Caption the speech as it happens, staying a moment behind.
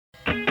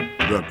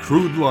The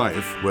Crude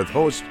Life with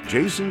host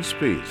Jason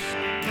Spiess.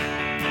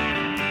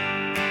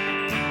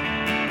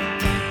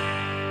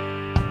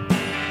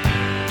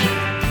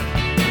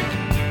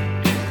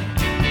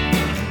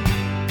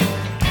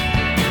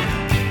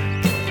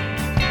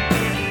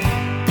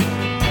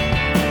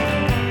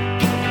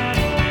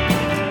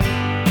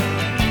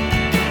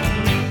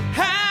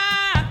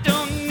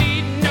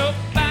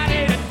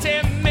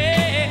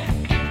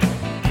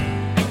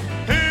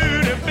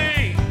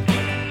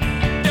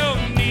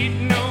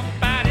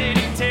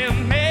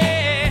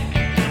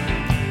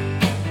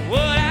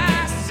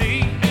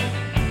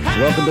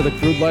 Welcome to the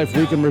Crude Life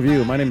Week in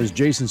Review. My name is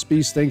Jason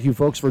Spiess. Thank you,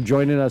 folks, for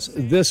joining us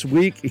this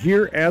week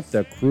here at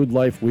the Crude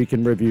Life Week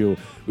in Review.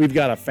 We've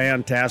got a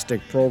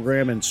fantastic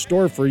program in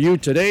store for you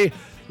today.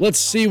 Let's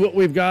see what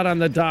we've got on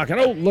the docket.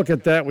 Oh, look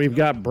at that. We've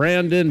got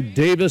Brandon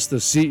Davis, the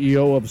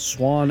CEO of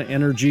Swan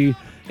Energy,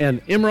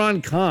 and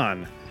Imran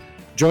Khan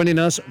joining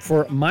us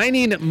for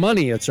Mining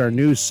Money. It's our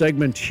new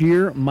segment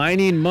here,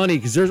 Mining Money,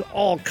 because there's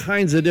all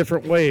kinds of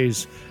different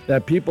ways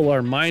that people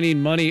are mining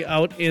money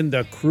out in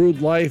the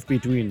crude life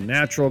between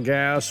natural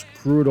gas,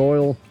 crude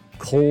oil,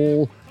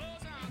 coal,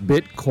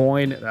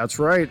 Bitcoin. That's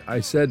right. I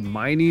said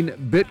mining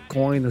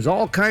Bitcoin. There's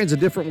all kinds of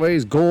different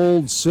ways,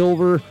 gold,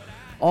 silver,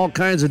 all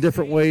kinds of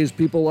different ways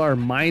people are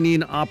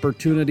mining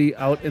opportunity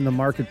out in the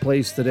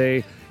marketplace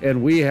today.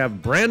 And we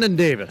have Brandon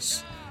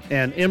Davis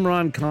and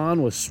Imran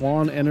Khan with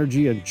Swan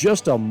Energy in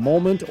just a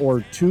moment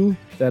or two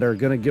that are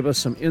going to give us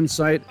some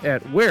insight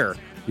at where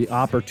the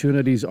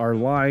opportunities are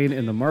lying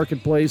in the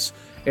marketplace.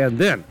 And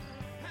then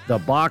the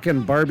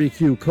Bakken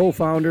Barbecue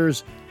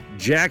co-founders,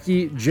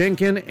 Jackie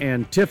Jenkin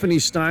and Tiffany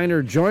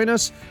Steiner, join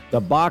us.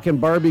 The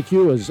Bakken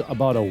Barbecue is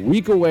about a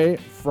week away,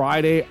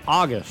 Friday,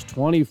 August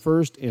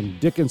 21st in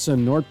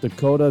Dickinson, North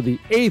Dakota, the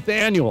 8th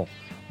annual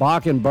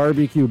Bakken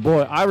Barbecue.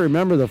 Boy, I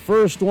remember the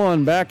first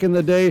one back in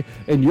the day,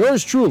 and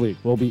yours truly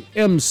will be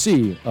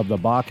MC of the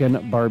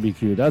Bakken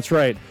Barbecue. That's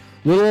right,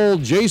 little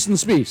old Jason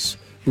Spiess,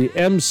 the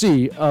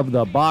MC of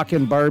the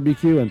Bakken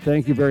Barbecue. And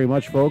thank you very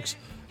much, folks,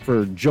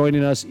 for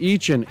joining us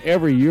each and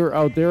every year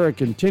out there. It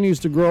continues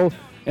to grow,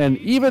 and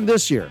even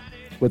this year,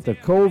 with the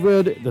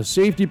COVID, the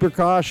safety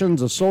precautions,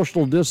 the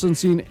social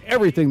distancing,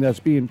 everything that's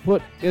being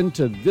put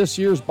into this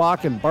year's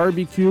Bakken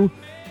Barbecue,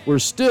 we're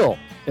still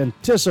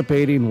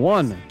anticipating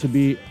one to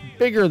be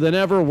bigger than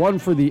ever, one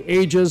for the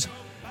ages.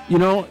 You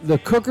know, the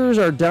cookers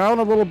are down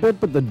a little bit,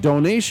 but the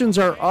donations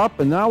are up,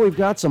 and now we've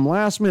got some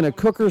last-minute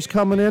cookers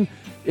coming in.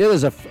 It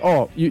is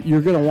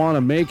you're going to want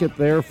to make it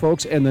there,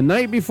 folks. And the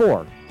night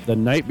before,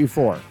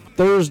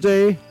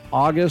 Thursday,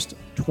 August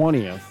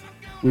 20th,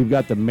 we've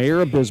got the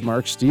Mayor of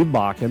Bismarck, Steve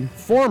Bakken,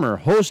 former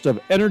host of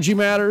Energy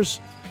Matters.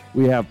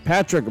 We have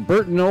Patrick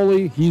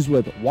Bertinoli. He's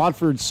with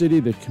Watford City,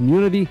 the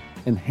Community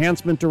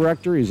Enhancement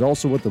Director. He's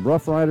also with the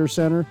Rough Rider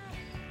Center.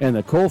 And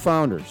the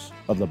co-founders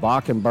of the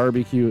Bakken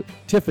Barbecue,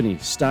 Tiffany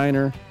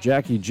Steiner,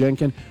 Jackie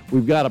Jenkin.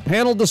 We've got a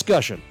panel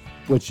discussion,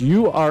 which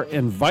you are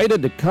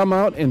invited to come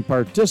out and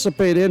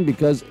participate in,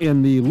 because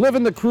in the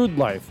Living the Crude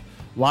Life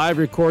live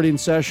recording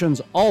sessions,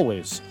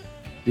 always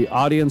the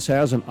audience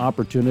has an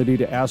opportunity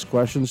to ask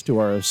questions to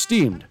our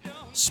esteemed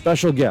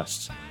special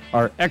guests,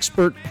 our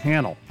expert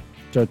panel,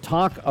 to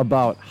talk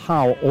about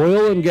how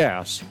oil and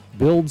gas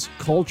builds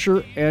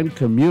culture and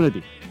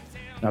community.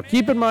 Now,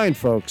 keep in mind,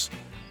 folks,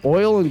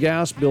 oil and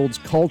gas builds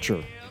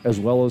culture as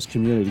well as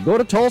community. Go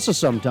to Tulsa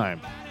sometime.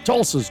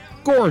 Tulsa's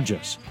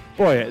gorgeous.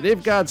 Boy,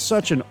 they've got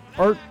such an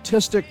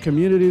artistic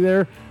community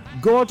there.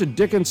 Go out to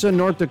Dickinson,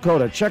 North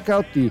Dakota. Check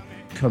out the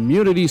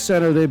community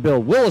center they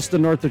built.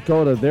 Williston, North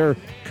Dakota, their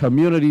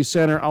community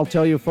center. I'll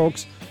tell you,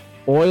 folks,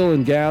 oil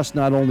and gas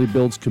not only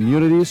builds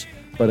communities,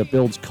 but it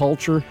builds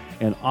culture.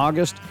 And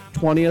August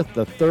 20th,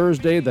 the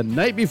Thursday, the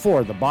night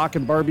before the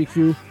Bakken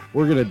Barbecue,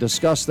 we're going to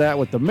discuss that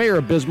with the Mayor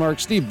of Bismarck,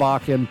 Steve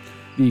Bakken,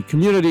 the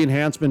Community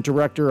Enhancement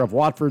Director of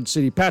Watford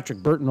City, Patrick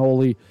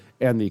Bertinoli,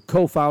 and the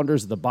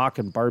co-founders of the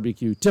Bakken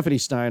Barbecue, Tiffany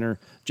Steiner,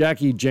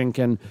 Jackie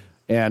Jenkin.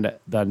 And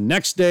the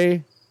next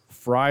day,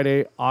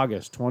 Friday,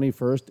 August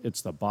 21st,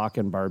 it's the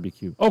Bakken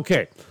Barbecue.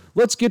 Okay,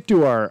 let's get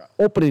to our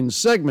opening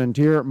segment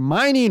here,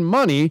 Mining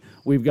Money.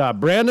 We've got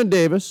Brandon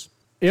Davis,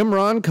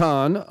 Imran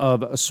Khan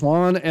of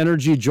Swan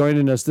Energy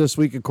joining us this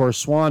week. Of course,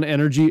 Swan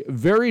Energy,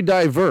 very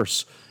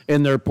diverse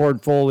in their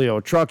portfolio.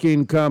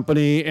 Trucking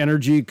company,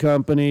 energy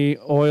company,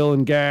 oil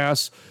and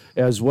gas,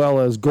 as well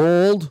as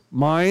gold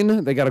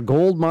mine. They got a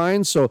gold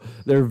mine, so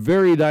they're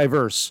very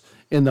diverse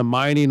in the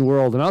mining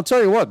world. And I'll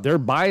tell you what, they're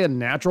buying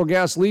natural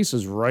gas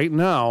leases right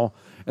now.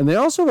 And they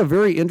also have a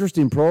very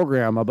interesting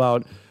program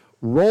about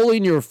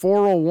rolling your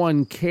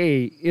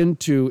 401k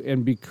into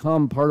and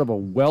become part of a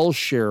well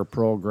share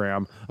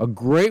program. A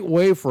great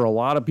way for a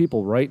lot of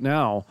people right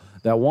now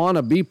that want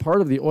to be part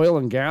of the oil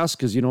and gas,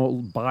 because, you know,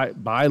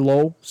 buy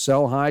low,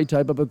 sell high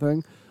type of a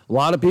thing. A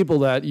lot of people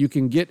that you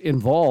can get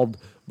involved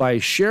by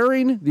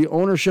sharing the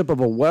ownership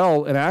of a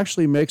well and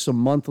actually make some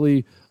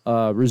monthly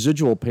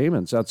residual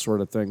payments, that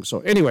sort of thing. So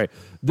anyway,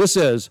 this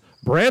is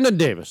Brandon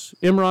Davis,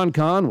 Imran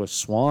Khan with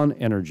Swan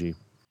Energy.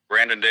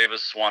 Brandon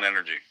Davis, Swan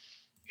Energy.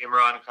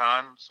 Imran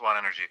Khan, Swan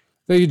Energy.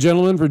 Thank you,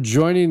 gentlemen, for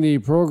joining the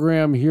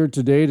program here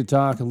today to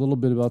talk a little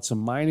bit about some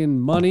mining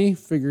money,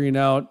 figuring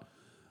out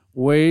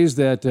ways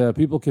that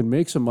people can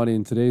make some money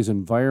in today's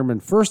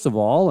environment, first of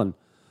all, and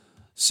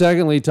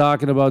secondly,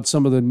 talking about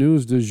some of the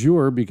news du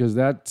jour, because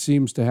that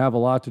seems to have a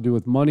lot to do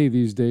with money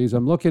these days.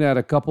 I'm looking at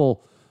a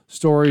couple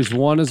stories.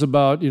 One is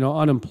about,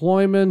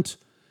 unemployment,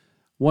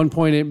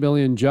 1.8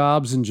 million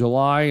jobs in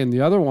July, and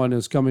the other one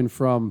is coming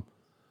from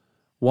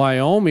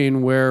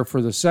Wyoming, where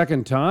for the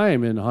second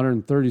time in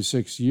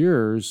 136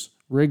 years,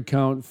 rig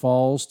count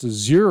falls to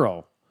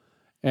zero.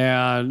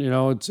 And,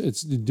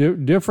 it's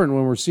different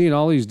when we're seeing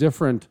all these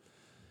different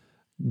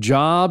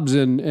jobs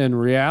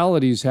and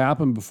realities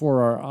happen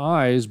before our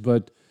eyes.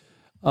 But,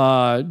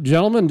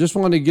 gentlemen, just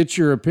wanted to get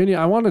your opinion.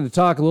 I wanted to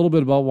talk a little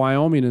bit about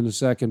Wyoming in a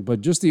second,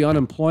 but just the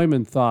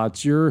unemployment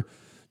thoughts, your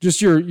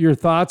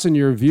thoughts and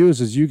your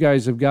views, as you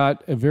guys have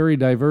got a very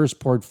diverse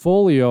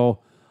portfolio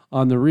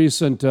on the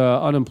recent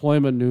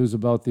unemployment news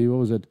about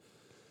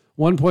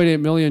 1.8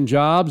 million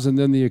jobs, and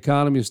then the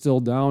economy is still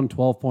down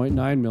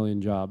 12.9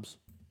 million jobs.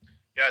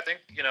 Yeah, I think,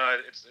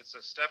 it's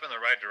a step in the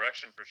right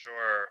direction for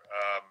sure.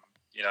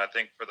 I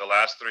think for the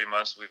last 3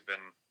 months, we've been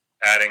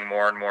adding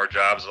more and more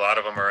jobs. A lot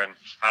of them are in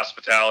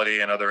hospitality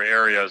and other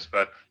areas,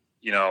 but,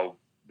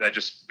 that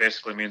just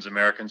basically means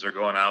Americans are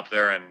going out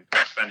there and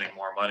spending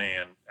more money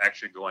and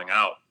actually going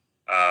out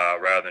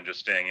rather than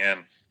just staying in.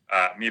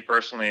 Me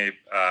personally,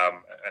 I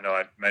know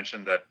I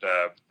mentioned that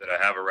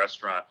I have a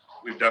restaurant.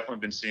 We've definitely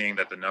been seeing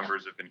that the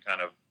numbers have been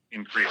kind of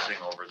increasing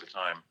over the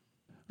time.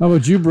 How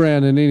about you,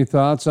 Brandon? Any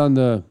thoughts on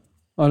the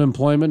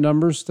unemployment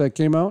numbers that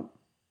came out?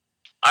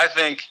 I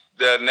think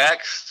the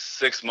next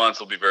 6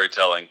 months will be very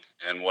telling,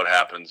 and what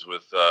happens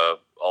with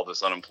all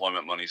this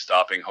unemployment money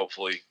stopping,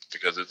 hopefully,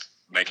 because it's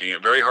making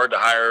it very hard to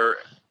hire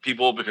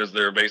people because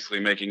they're basically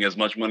making as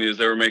much money as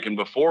they were making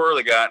before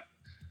they got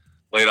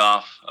laid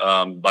off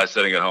by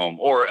sitting at home,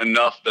 or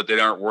enough that they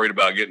aren't worried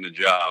about getting a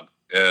job,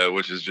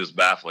 which is just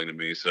baffling to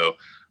me. So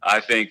I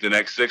think the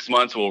next 6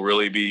 months will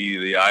really be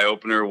the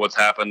eye-opener. What's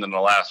happened in the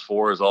last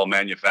 4 is all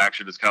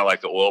manufactured. It's kind of like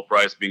the oil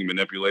price being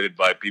manipulated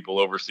by people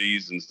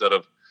overseas instead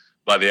of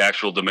by the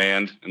actual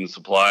demand and the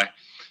supply.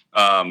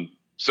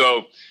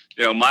 So,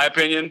 my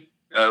opinion,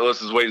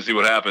 let's just wait and see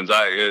what happens.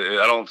 I'm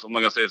not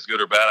going to say it's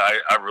good or bad.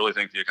 I really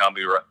think the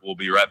economy will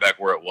be right back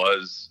where it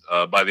was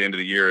by the end of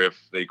the year if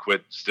they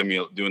quit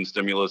doing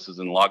stimuluses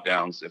and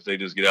lockdowns. If they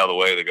just get out of the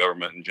way of the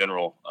government in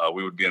general,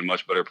 we would be in a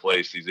much better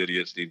place. These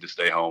idiots need to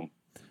stay home,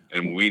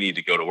 and we need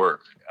to go to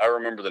work. I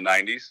remember the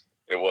 90s.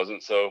 It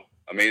wasn't so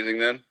amazing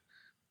then,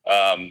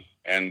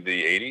 and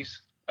the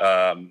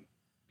 80s.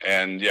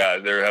 And, yeah,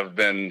 there have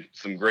been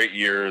some great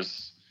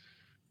years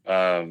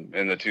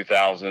in the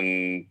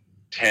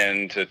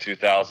 2010 to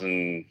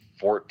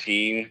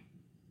 2014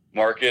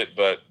 market,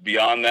 but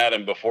beyond that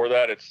and before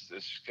that, it's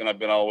kind of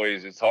been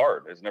it's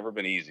hard. It's never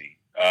been easy.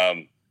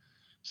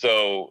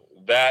 So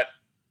that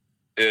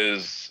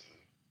is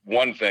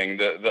one thing.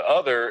 The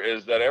other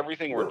is that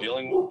everything we're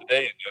dealing with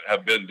today,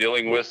 have been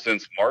dealing with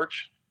since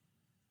March,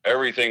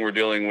 everything we're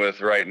dealing with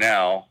right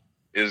now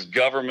is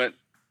government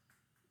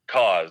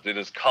caused. It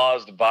is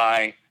caused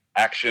by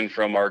action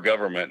from our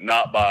government,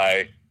 not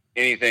by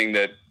anything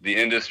that the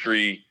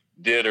industry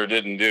did or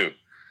didn't do.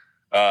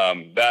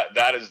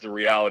 That is the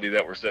reality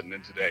that we're sitting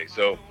in today.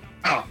 So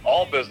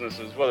all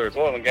businesses, whether it's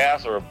oil and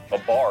gas or a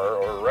bar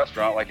or a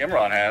restaurant like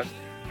Imran has,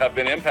 have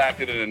been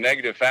impacted in a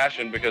negative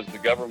fashion because the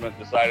government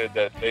decided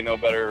that they know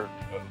better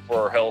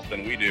for our health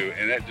than we do,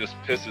 and it just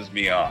pisses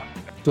me off.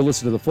 To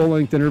listen to the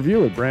full-length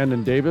interview with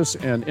Brandon Davis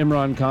and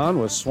Imran Khan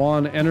with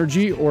Swan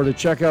Energy, or to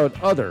check out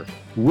other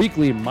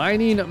weekly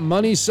mining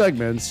money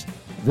segments,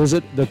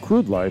 visit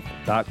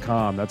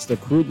thecrudelife.com. That's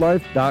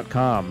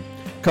thecrudelife.com.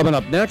 Coming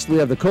up next, we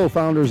have the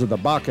co-founders of the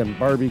Bakken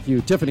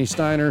Barbecue, Tiffany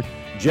Steiner,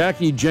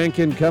 Jackie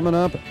Jenkin, coming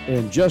up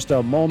in just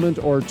a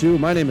moment or two.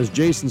 My name is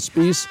Jason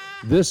Spiess.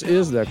 This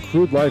is the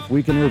Crude Life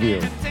Week in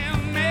Review.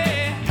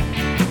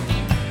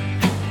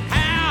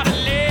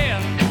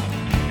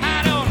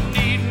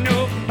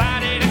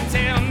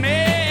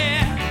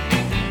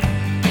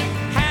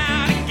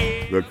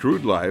 The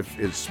Crude Life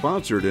is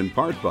sponsored in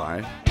part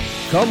by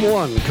Come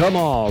one, come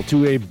all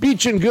to a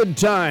beachin' good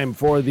time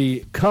for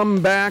the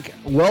Welcome Back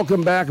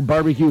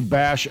Barbecue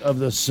Bash of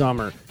the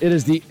summer. It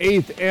is the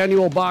 8th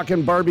annual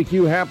Bakken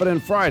Barbecue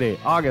happening Friday,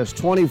 August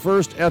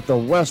 21st at the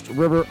West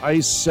River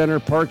Ice Center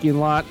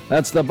parking lot.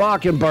 That's the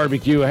Bakken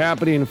Barbecue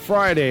happening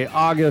Friday,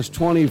 August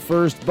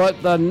 21st,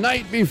 but the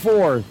night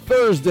before,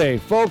 Thursday,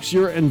 folks,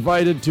 you're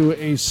invited to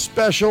a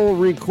special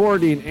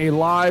recording, a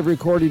live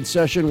recording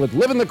session with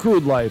Living the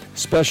Crude Life.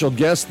 Special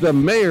guest, the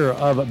mayor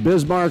of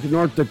Bismarck,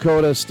 North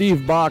Dakota, Steve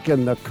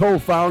Bakken, the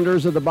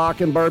co-founders of the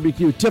Bakken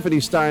Barbecue, Tiffany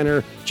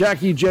Steiner,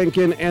 Jackie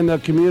Jenkin, and the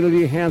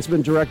Community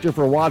Enhancement Director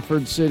for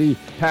Watford City,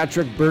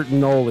 Patrick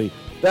Bertinoli.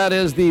 That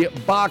is the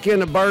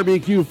Bakken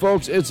Barbecue,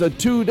 folks. It's a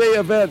 2-day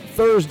event.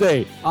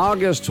 Thursday,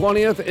 August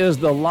 20th is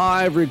the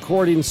live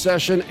recording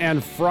session,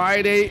 and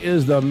Friday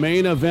is the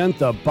main event,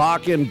 the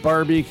Bakken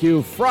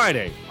Barbecue.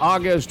 Friday,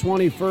 August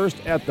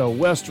 21st at the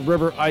West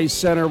River Ice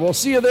Center. We'll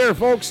see you there,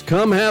 folks.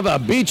 Come have a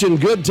beaching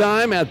good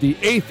time at the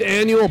 8th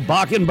Annual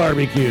Bakken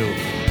Barbecue.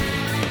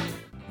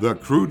 The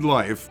Crude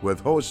Life with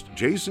host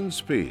Jason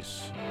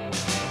Spees.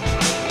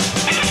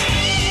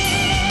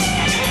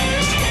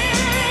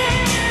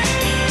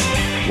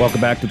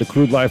 Welcome back to the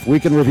Crude Life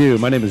Week in Review.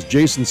 My name is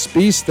Jason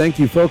Spees. Thank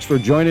you, folks, for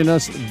joining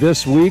us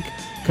this week.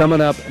 Coming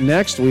up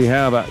next, we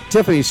have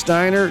Tiffany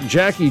Steiner,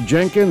 Jackie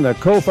Jenkin, the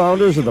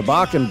co-founders of the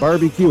Bakken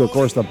Barbecue. Of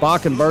course, the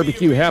Bakken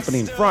Barbecue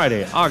happening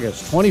Friday,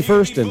 August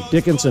 21st in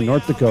Dickinson,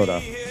 North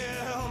Dakota.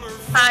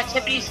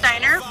 Tiffany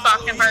Steiner,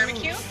 Bakken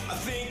Barbecue.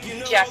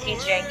 Jackie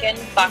Jenkin,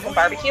 Bakken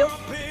Barbecue.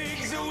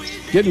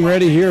 Getting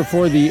ready here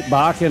for the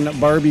Bakken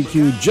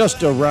Barbecue.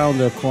 Just around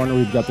the corner,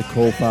 we've got the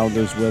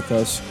co-founders with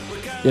us.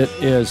 It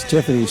is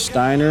Tiffany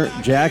Steiner,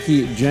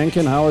 Jackie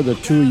Jenkin. How are the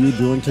two of you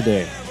doing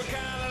today?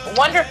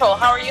 Wonderful.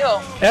 How are you?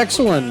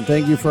 Excellent.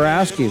 Thank you for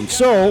asking.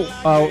 So,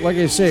 like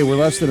I say, we're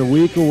less than a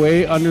week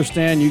away.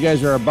 Understand you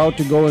guys are about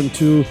to go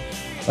into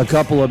a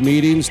couple of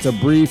meetings to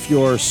brief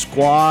your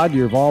squad,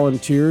 your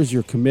volunteers,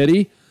 your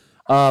committee.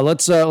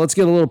 Let's get a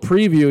little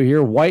preview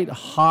here. White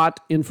hot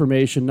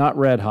information, not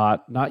red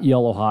hot, not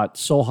yellow hot.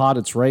 So hot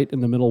it's right in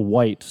the middle,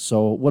 white.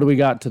 So, what do we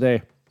got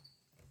today?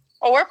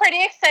 Well, we're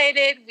pretty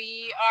excited.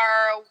 We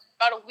are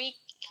about a week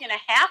and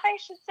a half, I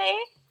should say,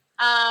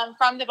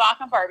 from the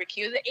Bakken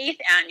Barbecue, the 8th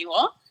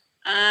annual.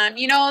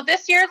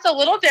 This year it's a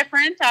little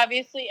different.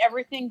 Obviously,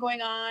 everything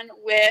going on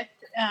with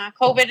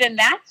COVID and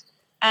that.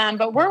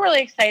 But we're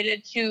really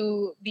excited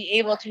to be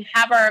able to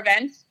have our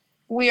events.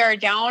 We are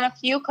down a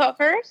few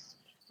cookers,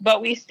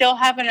 but we still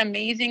have an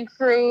amazing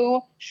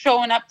crew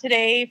showing up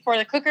today for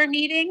the cooker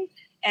meeting.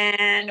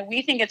 And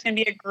we think it's going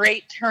to be a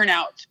great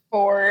turnout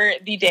for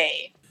the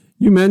day.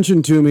 You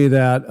mentioned to me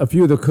that a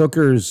few of the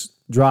cookers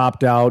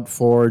dropped out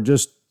for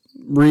just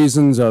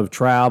reasons of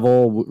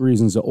travel,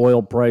 reasons of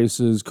oil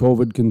prices,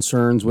 COVID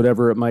concerns,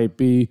 whatever it might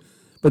be.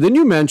 But then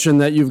you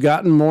mentioned that you've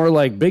gotten more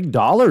like big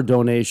dollar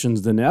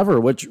donations than ever,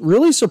 which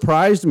really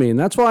surprised me. And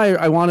that's why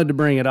I wanted to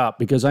bring it up,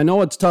 because I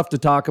know it's tough to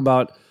talk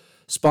about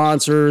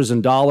sponsors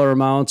and dollar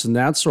amounts and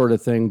that sort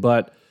of thing.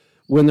 But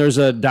when there's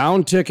a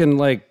downtick in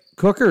like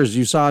cookers,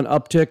 you saw an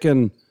uptick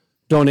in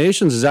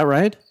donations. Is that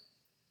right?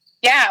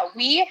 Yeah,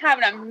 we have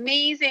an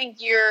amazing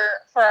year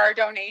for our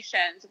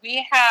donations.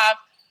 We have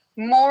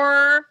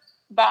more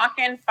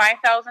Bakken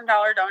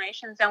 $5,000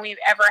 donations than we've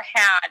ever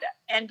had.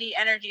 ND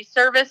Energy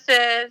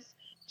Services,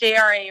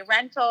 JRA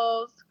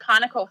Rentals,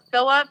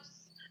 ConocoPhillips,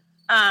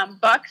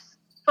 Bucks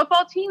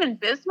football team in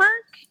Bismarck.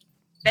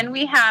 Then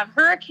we have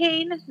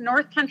Hurricane,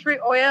 North Country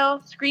Oil,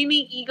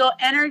 Screaming Eagle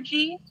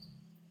Energy,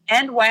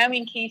 and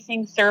Wyoming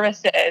Casing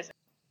Services.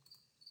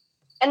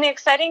 And the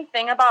exciting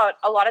thing about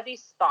a lot of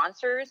these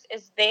sponsors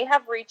is they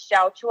have reached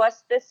out to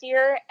us this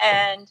year.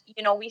 And,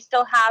 we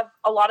still have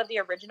a lot of the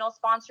original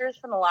sponsors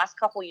from the last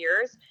couple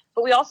years,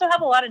 but we also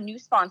have a lot of new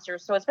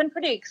sponsors. So it's been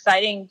pretty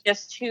exciting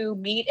just to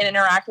meet and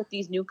interact with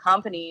these new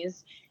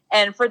companies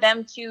and for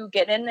them to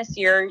get in this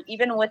year,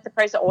 even with the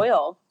price of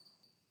oil.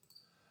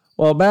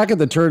 Well, back at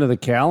the turn of the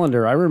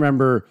calendar, I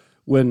remember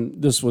when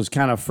this was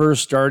kind of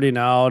first starting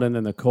out and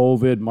then the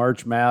COVID,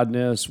 March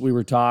Madness, we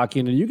were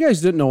talking and you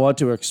guys didn't know what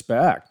to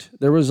expect.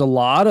 There was a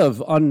lot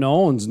of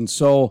unknowns. And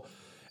so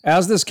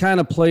as this kind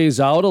of plays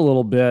out a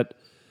little bit,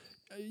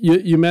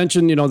 you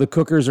mentioned, the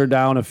cookers are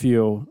down a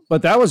few,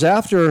 but that was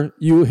after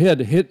you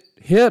hit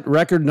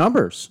record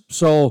numbers.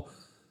 So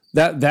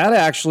that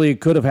actually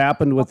could have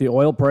happened with the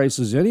oil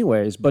prices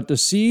anyways. But to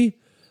see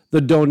the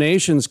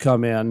donations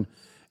come in,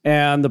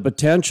 and the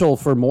potential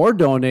for more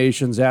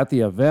donations at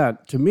the event,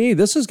 to me,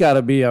 this has got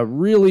to be a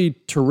really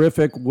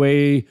terrific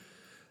way,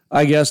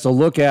 I guess, to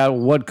look at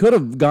what could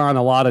have gone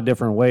a lot of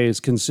different ways,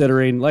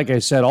 considering, like I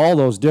said, all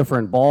those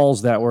different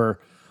balls that were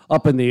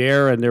up in the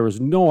air and there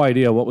was no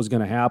idea what was going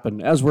to happen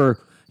as we're,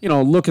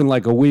 looking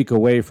like a week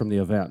away from the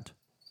event.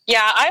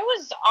 Yeah, I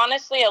was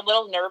honestly a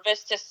little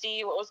nervous to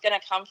see what was going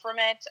to come from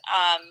it.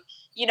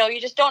 You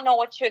just don't know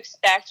what to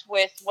expect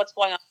with what's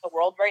going on in the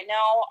world right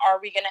now. Are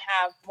we going to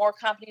have more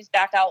companies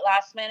back out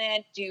last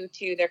minute due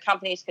to their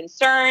company's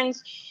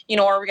concerns?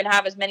 Are we going to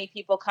have as many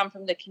people come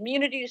from the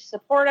community to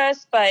support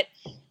us? But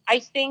I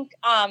think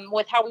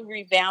with how we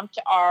revamped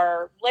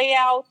our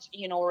layout,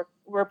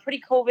 we're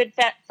pretty COVID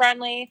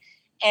friendly.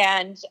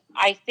 And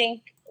I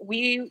think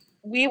we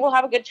will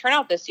have a good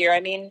turnout this year. I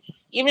mean,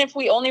 even if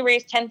we only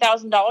raise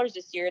 $10,000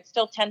 this year, it's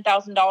still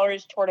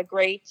 $10,000 toward a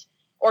great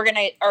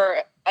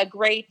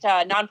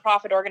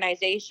nonprofit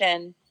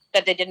organization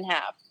that they didn't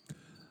have.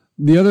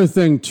 The other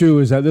thing too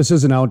is that this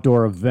is an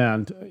outdoor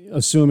event,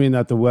 assuming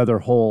that the weather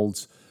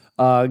holds.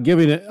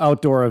 Giving an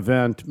outdoor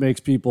event makes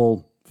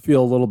people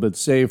feel a little bit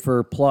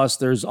safer. Plus,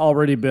 there's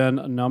already been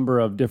a number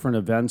of different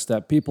events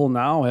that people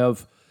now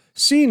have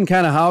seen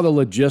kind of how the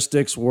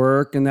logistics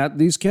work and that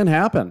these can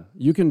happen.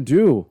 You can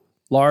do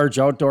large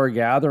outdoor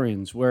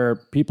gatherings where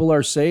people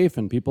are safe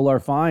and people are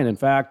fine. In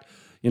fact,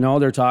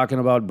 they're talking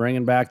about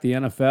bringing back the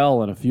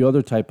NFL and a few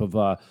other type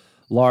of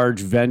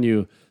large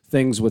venue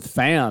things with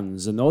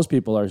fans, and those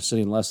people are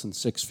sitting less than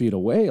 6 feet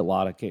away a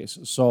lot of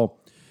cases. So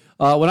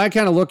when I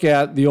kind of look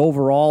at the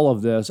overall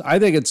of this, I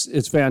think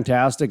it's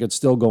fantastic. It's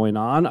still going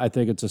on. I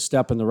think it's a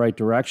step in the right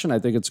direction. I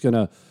think it's going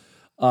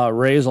to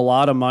raise a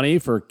lot of money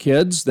for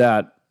kids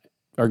that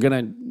are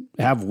going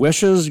to have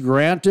wishes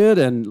granted.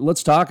 And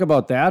let's talk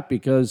about that,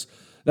 because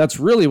that's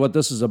really what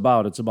this is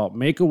about. It's about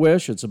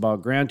Make-A-Wish. It's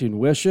about granting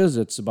wishes.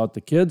 It's about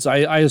the kids.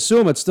 I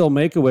assume it's still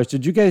Make-A-Wish.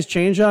 Did you guys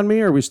change on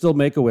me, or are we still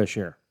Make-A-Wish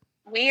here?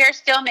 We are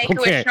still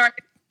Make-A-Wish North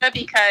Dakota,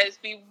 because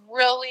we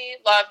really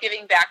love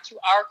giving back to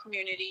our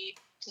community,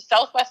 to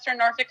southwestern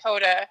North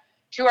Dakota,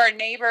 to our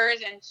neighbors,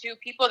 and to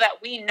people that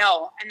we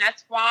know. And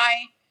that's why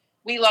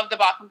we love the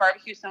Bakken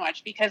Barbecue so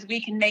much, because we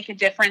can make a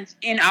difference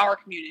in our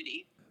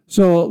community.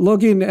 So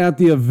looking at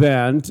the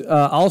event,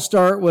 I'll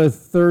start with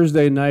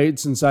Thursday night,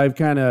 since I've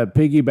kind of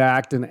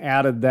piggybacked and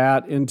added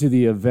that into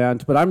the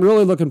event, but I'm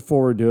really looking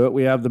forward to it.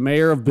 We have the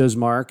mayor of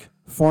Bismarck,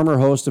 former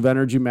host of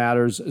Energy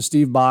Matters,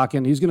 Steve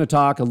Bakken. He's going to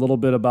talk a little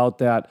bit about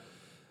that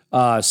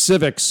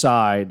civic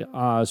side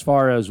as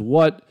far as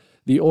what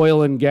the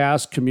oil and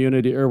gas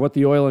community, or what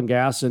the oil and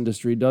gas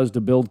industry does to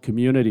build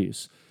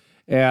communities.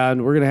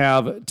 And we're going to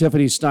have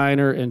Tiffany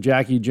Steiner and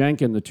Jackie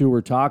Jenkin, the two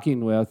we're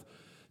talking with,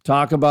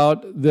 talk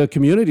about the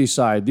community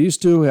side. These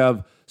two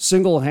have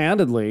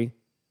single-handedly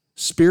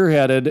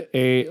spearheaded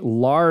a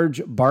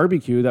large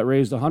barbecue that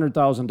raised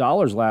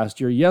 $100,000 last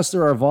year. Yes,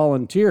 there are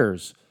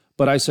volunteers,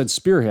 but I said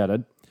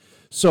spearheaded.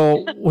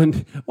 So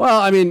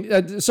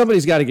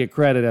somebody's got to get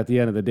credit at the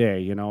end of the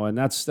day, and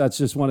that's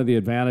just one of the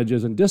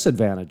advantages and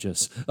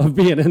disadvantages of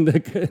being in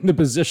the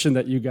position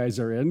that you guys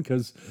are in,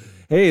 because,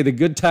 hey, the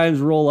good times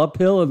roll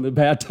uphill and the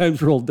bad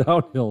times roll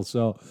downhill.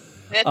 So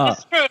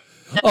That's true.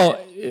 Oh,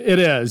 it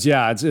is.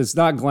 Yeah, it's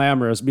not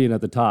glamorous being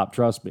at the top.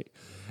 Trust me.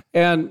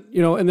 And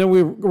and then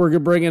we're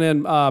bringing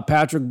in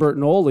Patrick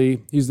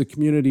Bertinoli. He's the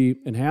community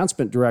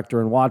enhancement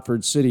director in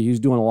Watford City. He's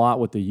doing a lot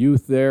with the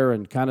youth there,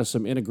 and kind of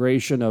some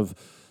integration of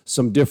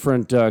some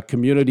different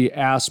community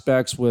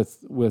aspects with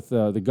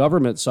the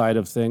government side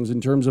of things in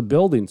terms of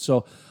building.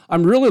 So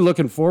I'm really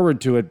looking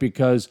forward to it,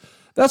 because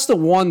that's the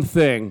one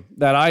thing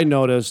that I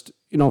noticed.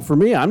 For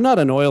me, I'm not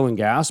an oil and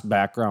gas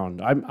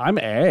background. I'm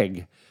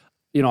ag.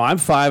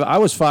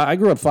 I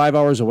grew up 5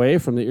 hours away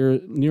from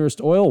the nearest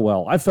oil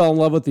well. I fell in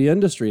love with the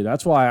industry.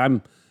 That's why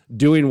I'm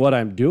doing what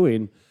I'm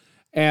doing.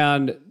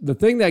 And the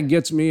thing that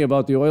gets me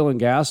about the oil and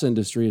gas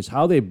industry is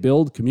how they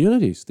build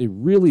communities. They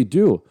really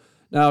do.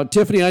 Now,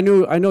 Tiffany, I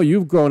know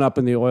you've grown up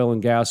in the oil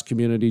and gas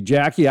community.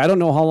 Jackie, I don't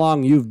know how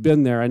long you've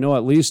been there. I know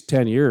at least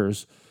 10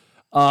 years.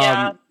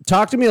 Yeah.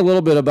 Talk to me a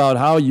little bit about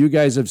how you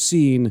guys have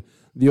seen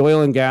the oil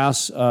and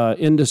gas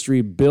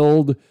industry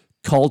build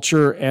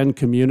culture and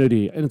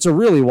community. And it's a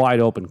really wide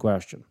open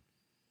question.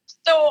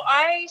 So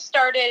I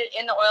started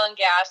in the oil and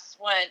gas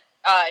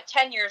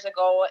 10 years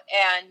ago,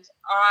 and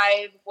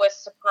I was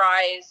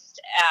surprised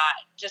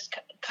at just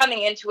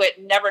coming into it,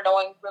 never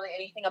knowing really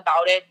anything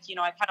about it.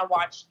 I kind of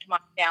watched my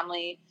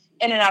family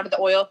in and out of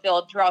the oil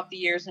field throughout the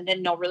years and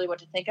didn't know really what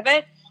to think of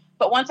it.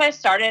 But once I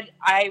started,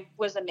 I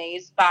was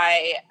amazed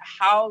by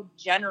how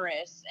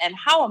generous and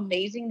how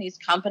amazing these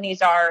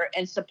companies are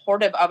and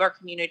supportive of our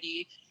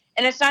community.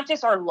 And it's not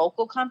just our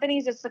local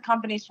companies, it's the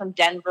companies from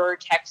Denver,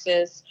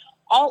 Texas,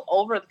 all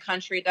over the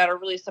country that are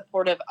really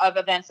supportive of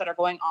events that are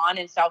going on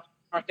in South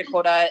North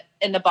Dakota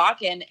in the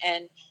Bakken.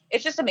 And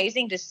it's just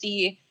amazing to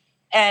see.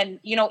 And,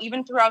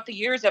 even throughout the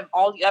years of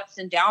all the ups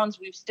and downs,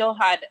 we've still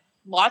had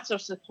lots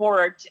of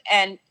support.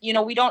 And,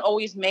 we don't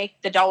always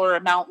make the dollar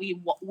amount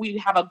we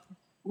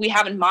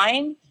have in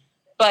mind,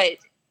 but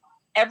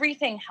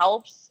everything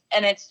helps.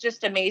 And it's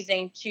just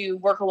amazing to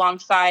work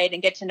alongside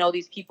and get to know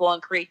these people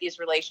and create these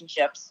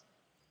relationships.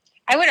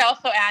 I would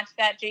also add to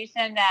that,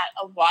 Jason, that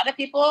a lot of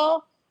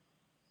people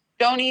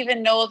don't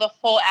even know the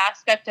full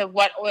aspect of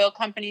what oil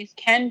companies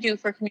can do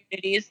for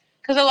communities,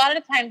 because a lot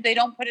of the times they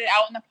don't put it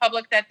out in the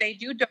public that they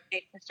do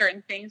donate for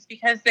certain things,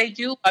 because they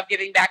do love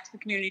giving back to the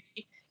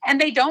community and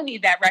they don't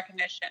need that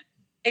recognition.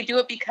 They do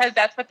it because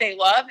that's what they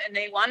love, and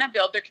they want to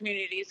build their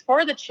communities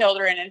for the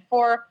children and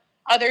for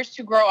others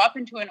to grow up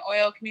into an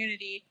oil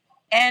community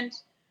and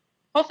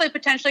hopefully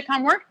potentially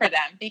come work for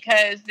them,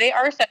 because they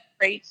are such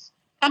great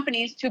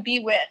companies to be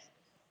with.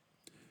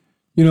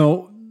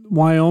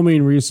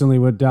 Wyoming recently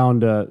went down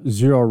to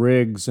 0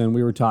 rigs, and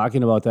we were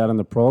talking about that in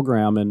the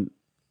program. And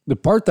the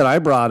part that I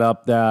brought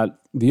up that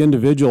the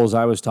individuals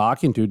I was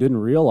talking to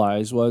didn't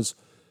realize was,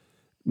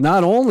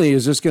 not only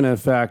is this going to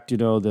affect,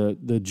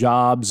 the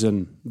jobs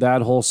and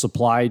that whole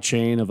supply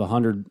chain of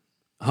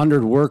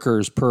 100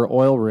 workers per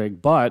oil rig,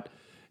 but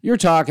you're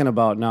talking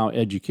about now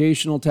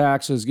educational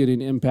taxes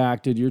getting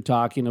impacted. You're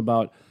talking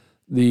about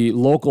the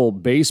local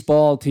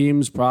baseball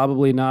teams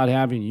probably not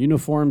having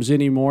uniforms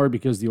anymore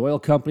because the oil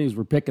companies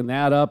were picking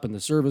that up, and the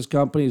service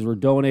companies were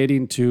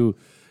donating to,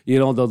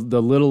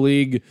 the Little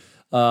League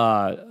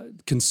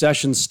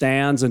concession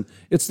stands. And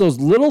it's those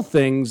little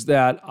things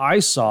that I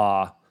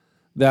saw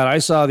that I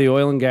saw the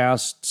oil and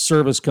gas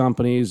service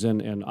companies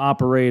and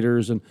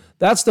operators, and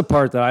that's the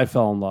part that I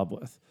fell in love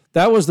with.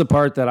 That was the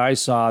part that I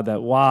saw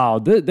that, wow,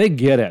 they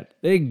get it.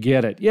 They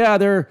get it. Yeah,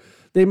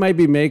 they might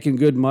be making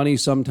good money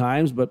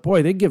sometimes, but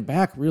boy, they give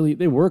back really.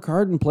 They work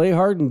hard and play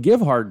hard and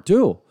give hard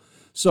too.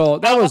 So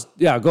that was,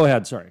 yeah, go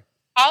ahead. Sorry.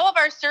 All of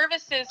our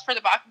services for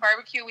the Bakken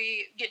Barbecue,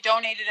 we get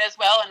donated as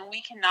well, and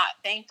we cannot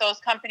thank those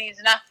companies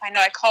enough. I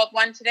know I called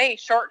one today,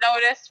 short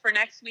notice for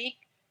next week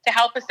to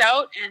help us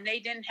out, and they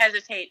didn't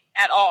hesitate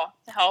at all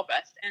to help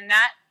us. And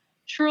that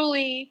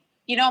truly,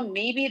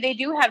 maybe they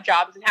do have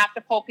jobs and have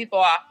to pull people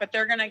off, but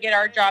they're going to get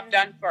our job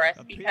done for us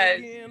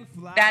because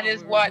that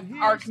is what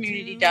our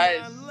community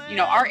does.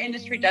 Our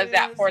industry does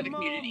that for the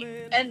community.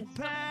 And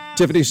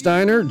Tiffany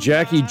Steiner,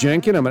 Jackie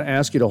Jenkin, I'm going to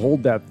ask you to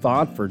hold that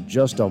thought for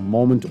just a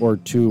moment or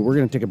two. We're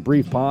going to take a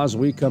brief pause.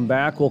 When we come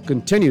back, we'll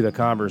continue the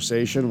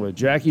conversation with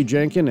Jackie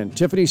Jenkin and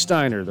Tiffany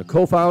Steiner, the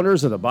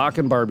co-founders of the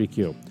Bakken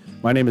Barbecue.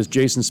 My name is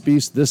Jason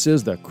Spiess. This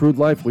is the Crude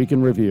Life Week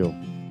in Review.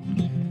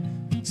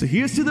 So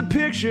here's to the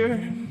picture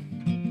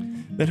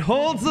that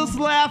holds us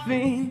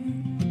laughing,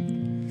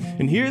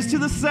 and here's to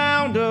the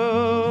sound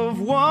of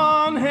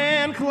one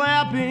hand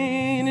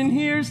clapping, and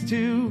here's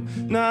to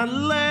not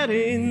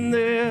letting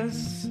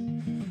this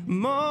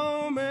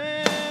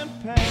moment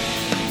pass.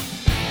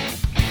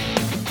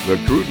 The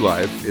Crude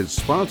Life is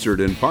sponsored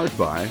in part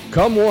by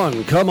Come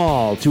one, come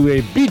all to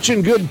a beach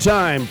and good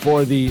time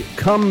for the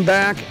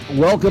comeback,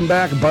 welcome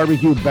back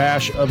barbecue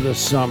bash of the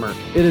summer.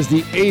 It is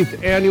the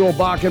 8th annual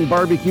Bakken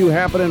Barbecue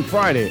happening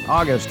Friday,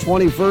 August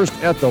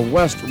 21st at the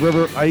West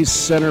River Ice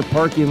Center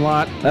parking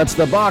lot. That's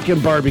the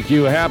Bakken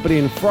Barbecue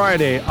happening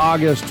Friday,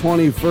 August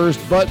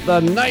 21st, but the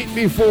night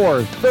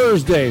before,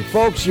 Thursday,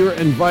 folks, you're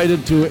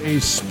invited to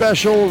a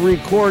special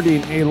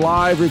recording, a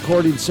live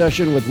recording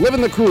session with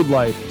Living the Crude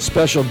Life.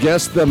 Special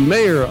guest, the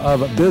mayor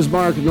of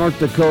Bismarck, North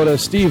Dakota,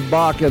 Steve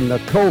Bakken, the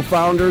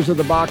co-founders of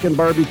the Bakken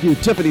Barbecue,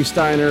 Tiffany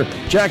Steiner,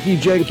 Jackie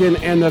Jenkin,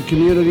 and the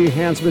Community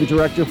Enhancement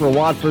Director for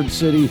Watford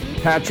City,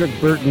 Patrick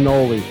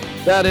Bertinoli.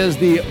 That is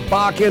the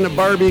Bakken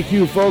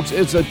Barbecue, folks.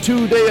 It's a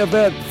 2-day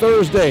event.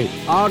 Thursday,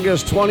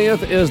 August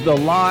 20th is the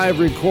live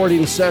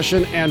recording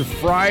session, and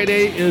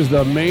Friday is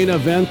the main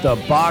event, the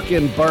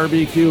Bakken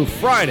Barbecue.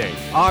 Friday,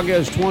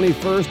 August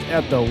 21st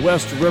at the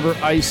West River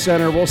Ice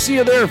Center. We'll see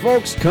you there,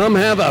 folks. Come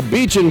have a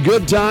beach and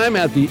good time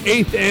at the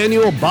 8th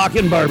annual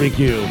Bakken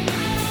Barbecue.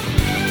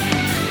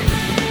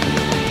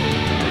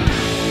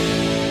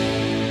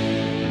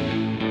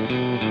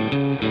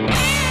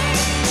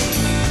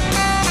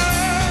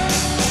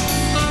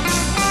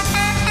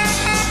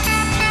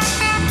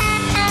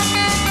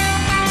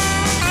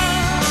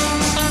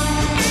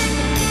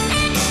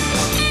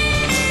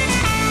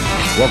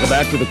 Welcome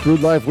back to the Crude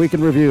Life Week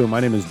in Review. My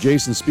name is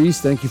Jason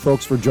Spiess. Thank you,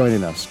 folks, for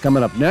joining us.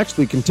 Coming up next,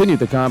 we continue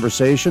the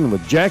conversation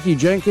with Jackie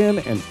Jenkin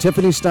and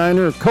Tiffany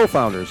Steiner,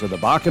 co-founders of the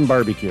Bakken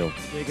Barbecue.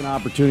 Take an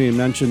opportunity to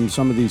mention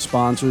some of these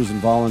sponsors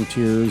and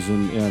volunteers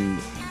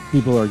and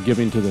people who are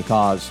giving to the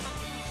cause.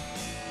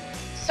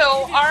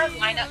 So our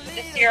lineup for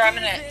this year, I'm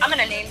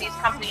gonna name these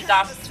companies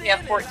off since we have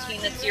 14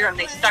 this year, and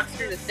they stuck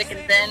through the thick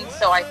and thin.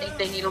 So I think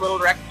they need a little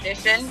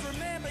recognition.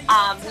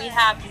 We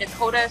have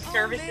Nakota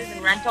Services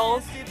and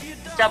Rentals,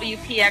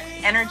 WPX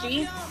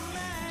Energy,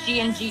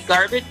 G&G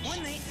Garbage,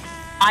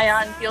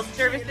 Ion Field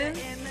Services,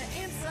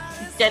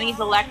 Denny's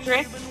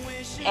Electric,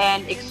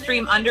 and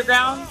Extreme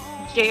Underground,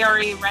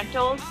 JRE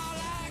Rentals,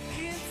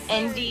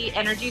 ND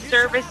Energy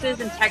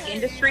Services and Tech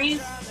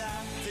Industries,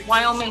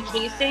 Wyoming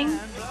Casing,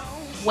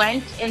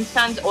 Went and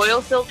Sons Oil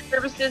Field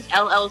Services,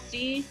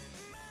 LLC,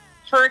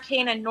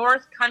 Hurricane and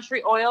North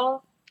Country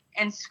Oil,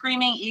 and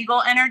Screaming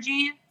Eagle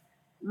Energy,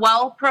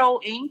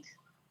 WellPro Inc.,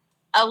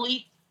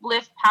 Elite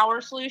Lift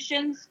Power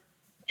Solutions,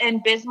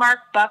 and Bismarck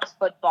Bucks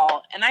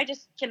Football. And I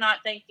just cannot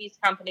thank these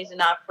companies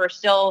enough for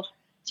still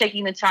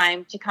taking the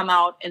time to come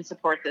out and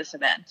support this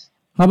event.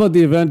 How about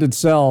the event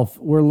itself?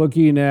 We're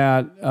looking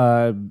at,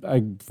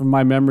 from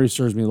my memory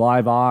serves me,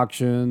 live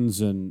auctions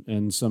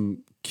and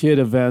some kid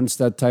events,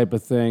 that type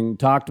of thing.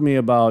 Talk to me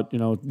about,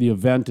 the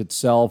event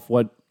itself.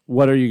 What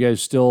are you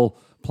guys still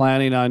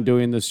planning on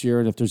doing this year,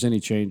 and if there's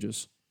any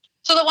changes?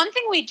 So the one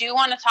thing we do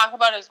want to talk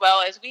about as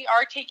well is we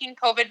are taking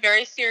COVID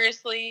very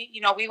seriously.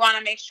 We want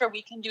to make sure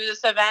we can do this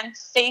event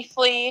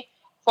safely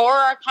for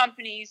our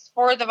companies,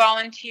 for the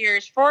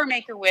volunteers, for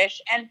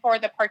Make-A-Wish, and for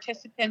the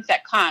participants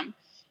that come.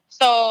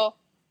 So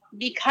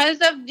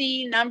because of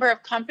the number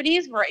of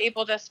companies, we're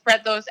able to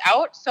spread those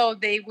out so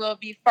they will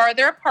be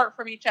farther apart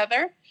from each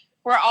other.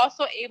 We're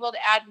also able to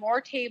add more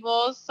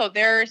tables, so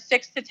they're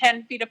 6 to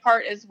 10 feet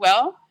apart as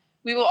well.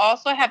 We will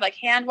also have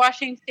hand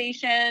washing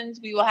stations.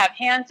 We will have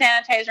hand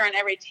sanitizer on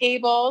every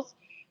table.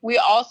 We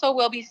also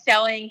will be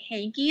selling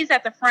hankies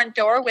at the front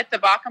door with the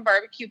Bakken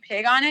Barbecue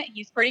pig on it.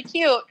 He's pretty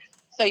cute,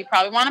 so you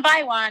probably want to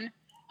buy one.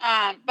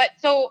 But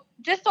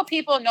just so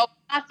people know,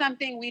 it's not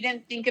something we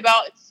didn't think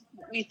about.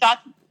 We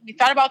thought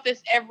about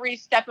this every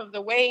step of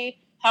the way,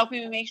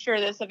 helping make sure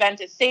this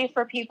event is safe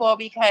for people,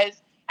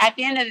 because at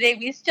the end of the day,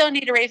 we still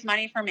need to raise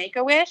money for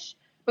Make-A-Wish,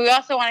 but we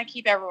also want to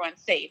keep everyone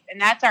safe,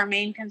 and that's our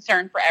main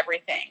concern for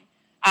everything.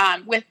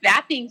 With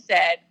that being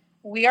said,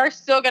 we are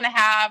still going to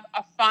have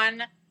a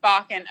fun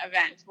Bakken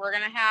event. We're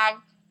going to have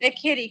the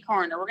kitty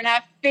corner. We're going to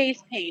have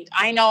face paint.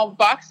 I know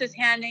Bucks is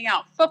handing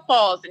out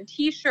footballs and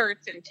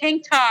T-shirts and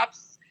tank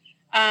tops.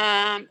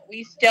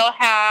 We still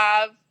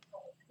have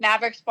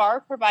Mavericks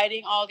Bar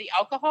providing all the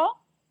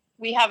alcohol.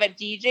 We have a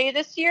DJ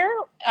this year.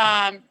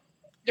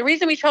 The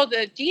reason we chose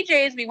the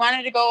DJ is we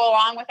wanted to go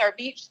along with our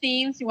beach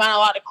themes. We want a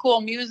lot of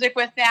cool music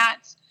with that.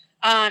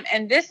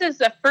 And this is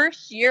the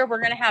first year we're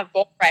going to have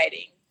bull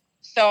riding.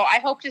 So I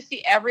hope to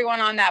see everyone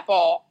on that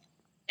bull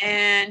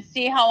and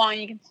see how long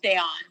you can stay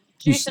on.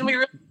 Jason,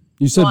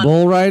 you said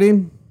bull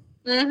riding?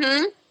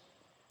 Mm-hmm.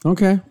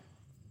 Okay.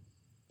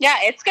 Yeah,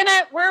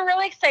 we're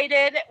really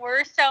excited.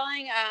 We're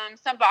selling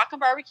some Bakken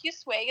barbecue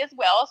swag as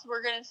well. So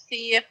we're going to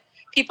see if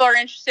people are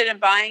interested in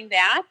buying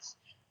that.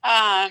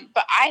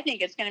 But I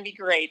think it's going to be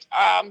great.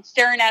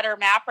 Staring at our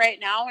map right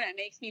now, and it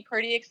makes me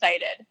pretty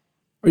excited.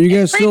 Are you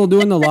guys still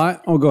doing the live?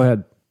 Oh, go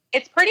ahead.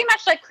 It's pretty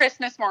much like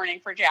Christmas morning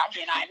for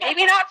Jackie and I.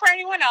 Maybe not for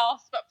anyone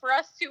else, but for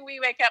us too, we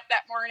wake up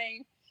that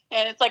morning,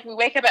 and it's like we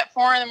wake up at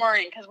 4 a.m.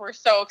 because we're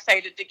so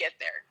excited to get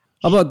there.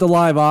 How about the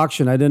live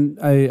auction? I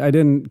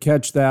didn't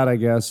catch that, I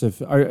guess.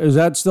 Is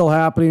that still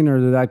happening, or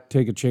did that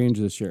take a change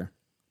this year?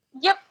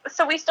 Yep.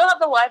 So we still have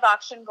the live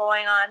auction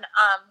going on.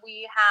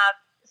 We have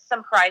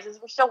some prizes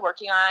we're still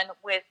working on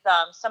with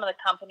some of the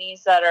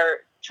companies that are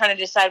trying to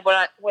decide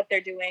what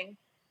they're doing.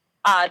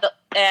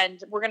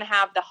 And we're going to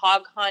have the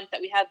hog hunt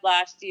that we had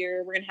last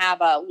year. We're going to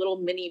have a little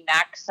mini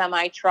Mack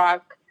semi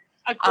truck,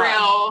 a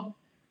grill.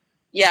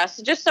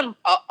 So just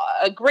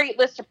a great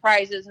list of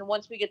prizes. And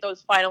once we get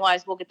those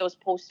finalized, we'll get those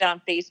posted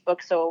on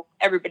Facebook so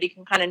everybody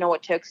can kind of know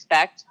what to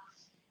expect.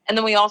 And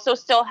then we also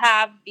still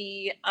have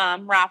the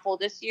raffle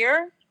this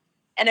year.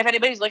 And if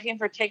anybody's looking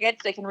for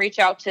tickets, they can reach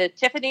out to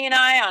Tiffany and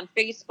I on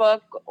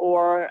Facebook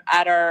or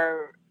at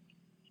our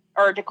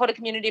Dakota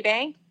Community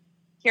Bank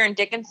here in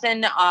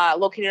Dickinson,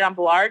 located on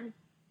Bullard.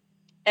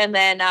 And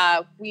then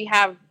we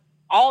have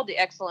all the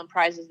excellent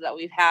prizes that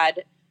we've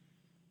had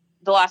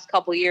the last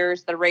couple of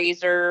years: the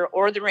Razor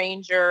or the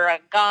Ranger, a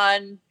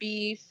gun,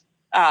 beef,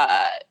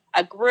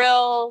 a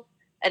grill,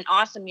 an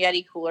awesome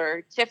Yeti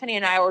cooler. Tiffany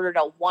and I ordered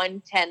a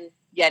 110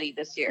 Yeti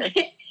this year.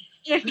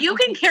 If you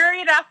can carry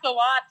it off the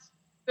lot,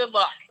 good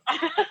luck.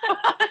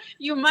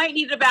 You might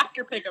need a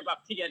Bactor pickup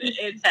up to get it.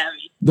 It's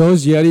heavy.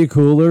 Those Yeti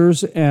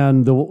coolers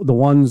and the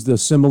ones, the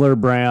similar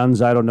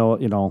brands, I don't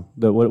know,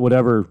 the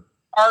whatever.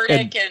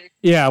 Arctic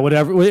and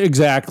whatever.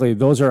 Exactly.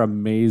 Those are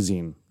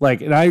amazing.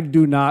 And I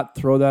do not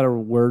throw that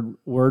word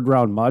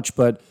around much,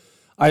 but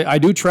I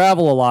do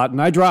travel a lot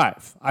and I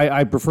drive.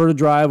 I prefer to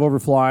drive over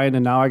flying,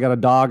 and now I got a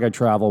dog I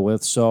travel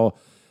with, so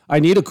I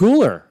need a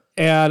cooler.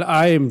 And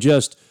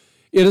it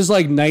is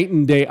like night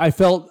and day. I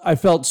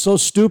felt so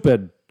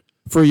stupid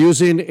for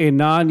using a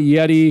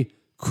non-Yeti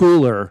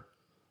cooler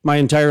my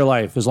entire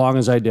life, as long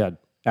as I did,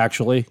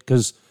 actually,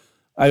 because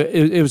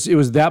it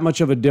was that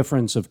much of a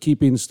difference of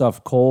keeping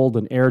stuff cold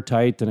and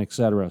airtight and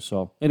etc.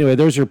 So anyway,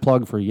 there's your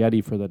plug for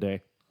Yeti for the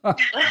day.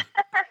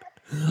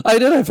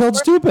 I felt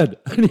stupid.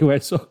 Anyway,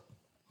 so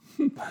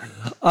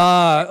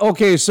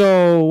okay,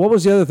 so what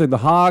was the other thing? The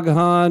hog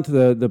hunt,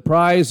 the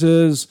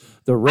prizes,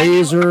 the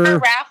Razor. Our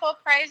raffle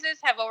prizes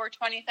have over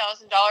 $20,000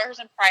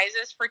 in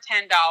prizes for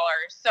 $10.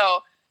 So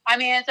I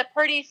mean, it's a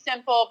pretty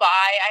simple buy,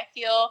 I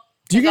feel.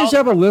 Do you guys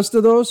have a list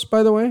of those,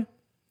 by the way?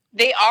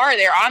 They're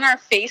on our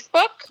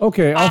Facebook.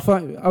 Okay,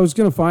 I was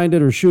going to find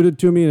it or shoot it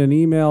to me in an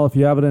email if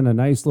you have it in a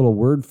nice little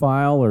Word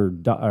file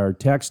or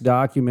text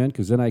document,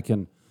 because then I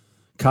can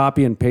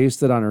copy and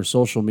paste it on our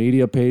social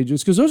media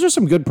pages, because those are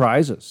some good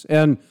prizes.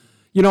 And,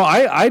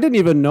 I didn't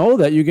even know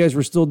that you guys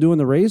were still doing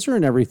the Razor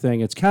and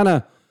everything. It's kind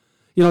of,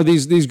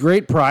 these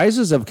great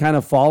prizes have kind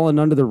of fallen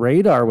under the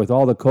radar with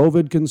all the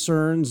COVID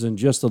concerns and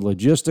just the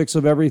logistics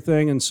of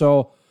everything. And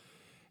so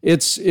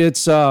it's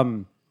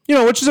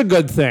which is a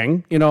good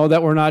thing,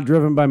 that we're not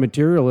driven by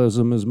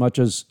materialism as much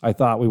as I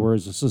thought we were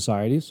as a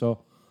society. So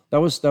that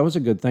was a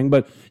good thing.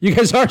 But you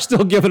guys are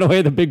still giving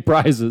away the big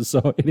prizes.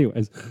 So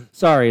anyways,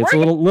 sorry, it's a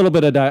little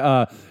bit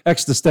of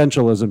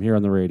existentialism here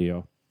on the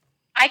radio.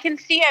 I can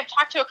see, I've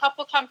talked to a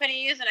couple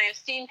companies and I've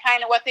seen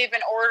kind of what they've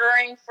been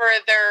ordering for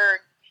their,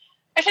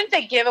 I shouldn't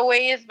say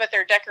giveaways, but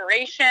their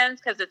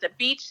decorations, because it's a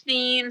beach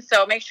theme.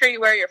 So make sure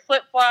you wear your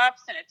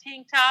flip-flops and a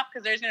tank top,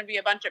 because there's going to be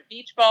a bunch of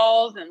beach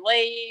balls and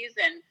lays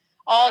and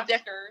all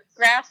different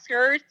grass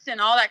skirts and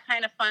all that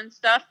kind of fun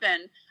stuff.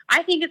 And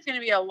I think it's going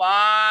to be a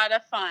lot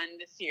of fun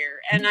this year.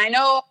 And I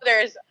know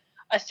there's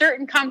a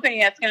certain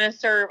company that's going to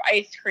serve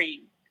ice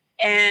cream.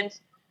 And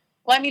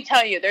let me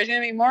tell you, there's going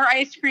to be more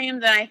ice cream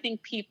than I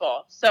think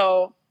people.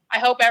 So I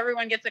hope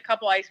everyone gets a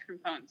couple ice cream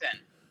cones in.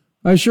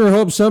 I sure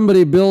hope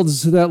somebody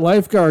builds that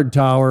lifeguard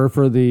tower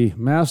for the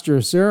master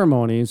of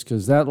ceremonies,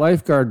 because that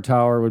lifeguard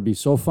tower would be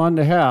so fun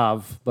to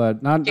have. But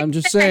I'm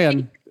just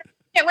saying.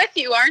 It with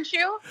you, aren't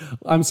you?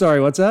 I'm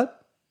sorry, what's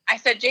that? I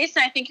said,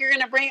 Jason, I think you're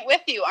going to bring it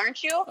with you,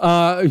 aren't you?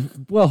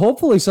 Well,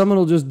 hopefully someone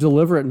will just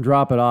deliver it and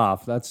drop it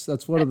off.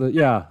 That's one of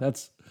the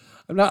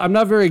I'm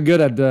not very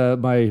good at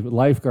my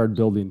lifeguard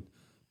building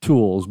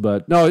tools.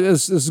 But no,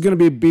 this is going to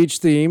be beach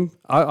theme.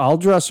 I'll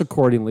dress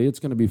accordingly. It's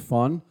going to be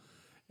fun.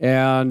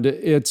 And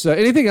it's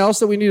anything else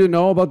that we need to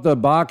know about the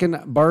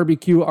Bakken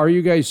barbecue? Are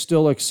you guys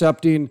still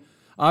accepting?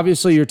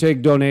 Obviously, you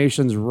take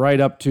donations right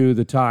up to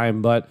the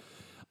time, but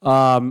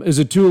is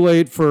it too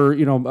late for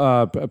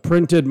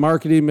printed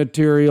marketing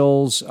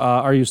materials?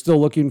 Are you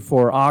still looking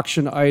for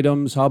auction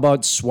items? How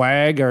about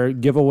swag or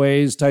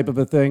giveaways type of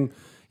a thing?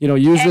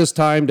 Use this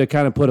time to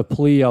kind of put a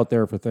plea out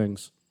there for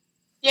things.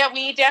 Yeah,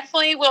 we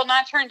definitely will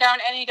not turn down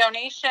any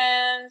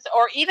donations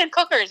or even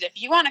cookers.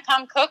 If you want to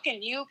come cook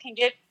and you can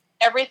get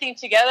everything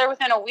together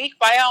within a week,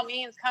 by all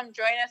means, come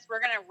join us.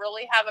 We're going to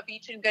really have a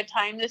beach and good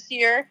time this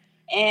year.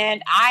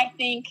 And I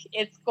think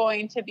it's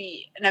going to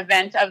be an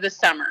event of the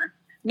summer.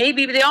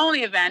 Maybe the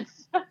only event,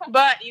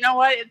 but you know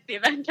what? It's the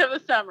event of the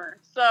summer.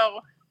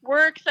 So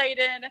we're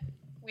excited.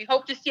 We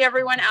hope to see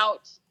everyone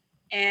out.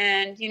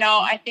 And,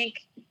 I think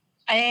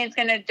it's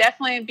going to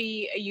definitely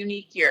be a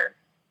unique year.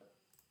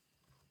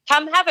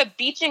 Come have a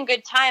beach and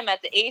good time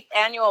at the 8th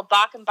Annual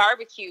Bakken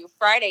Barbecue,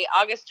 Friday,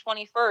 August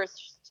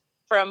 21st,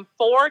 from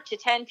 4 to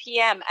 10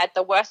 p.m. at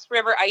the West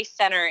River Ice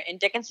Center in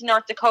Dickinson,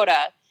 North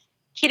Dakota.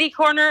 Kitty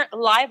Corner,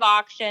 live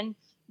auction,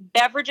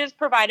 beverages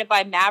provided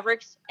by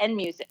Mavericks, and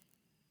music.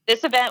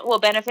 This event will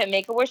benefit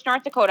Make-A-Wish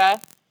North Dakota.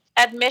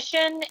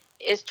 Admission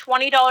is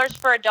 $20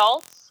 for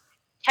adults,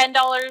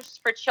 $10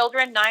 for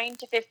children 9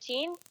 to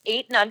 15,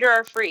 8 and under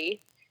are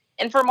free.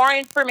 And for more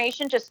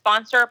information to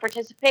sponsor or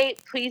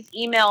participate, please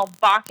email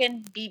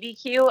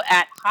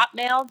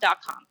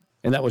bakkenbbq@hotmail.com.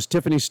 And that was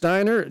Tiffany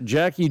Steiner,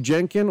 Jackie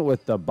Jenkin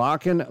with the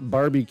Bakken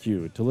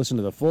Barbecue. To listen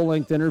to the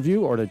full-length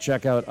interview or to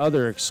check out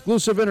other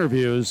exclusive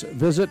interviews,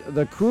 visit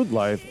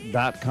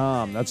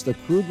thecrudelife.com. That's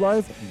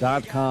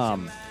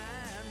thecrudelife.com.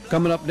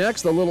 Coming up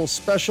next, a little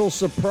special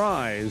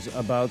surprise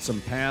about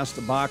some past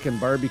Bakken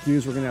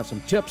barbecues. We're going to have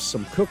some tips,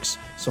 some cooks,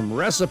 some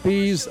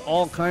recipes,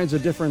 all kinds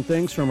of different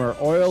things from our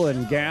oil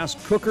and gas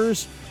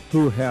cookers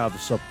who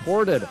have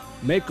supported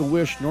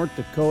Make-A-Wish North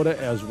Dakota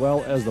as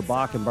well as the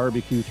Bakken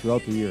barbecue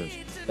throughout the years.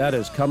 That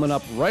is coming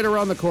up right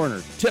around the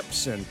corner.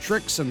 Tips and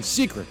tricks and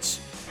secrets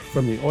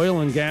from the oil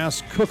and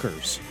gas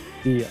cookers.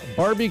 The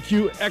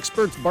Barbecue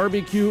Experts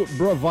Barbecue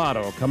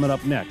Bravado coming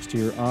up next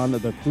here on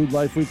the Crude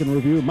Life Week in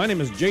Review. My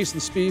name is Jason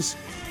Spiess.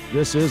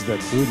 This is the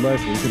Crude Life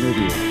Week in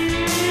Review.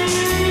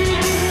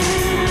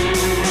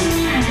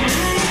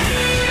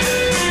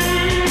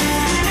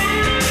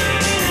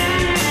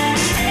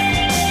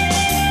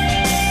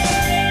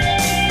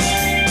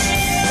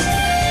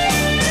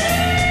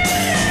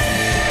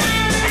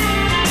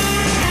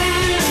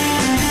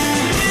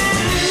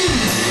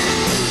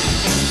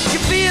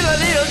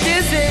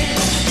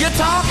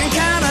 Talking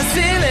kind of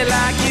silly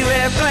like you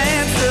have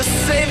plans to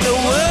save the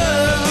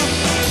world.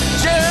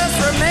 Just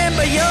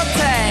remember your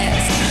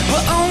task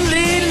will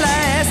only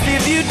last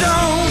if you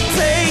don't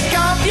take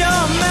off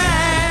your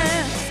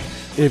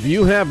mask. If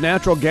you have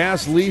natural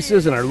gas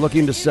leases and are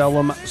looking to sell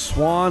them,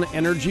 Swan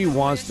Energy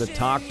wants to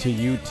talk to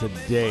you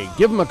today.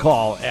 Give them a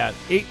call at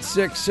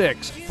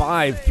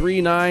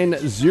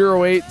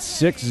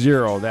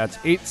 866-539-0860. That's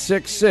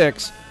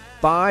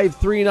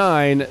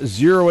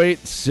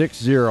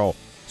 866-539-0860.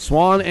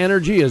 Swan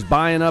Energy is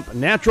buying up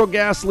natural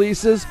gas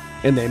leases,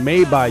 and they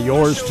may buy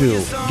yours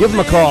too. Give them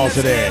a call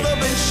today.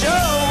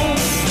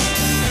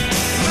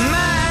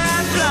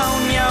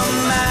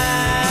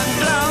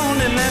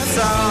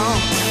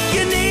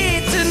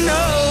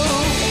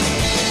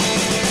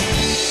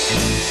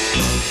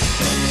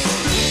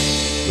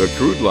 The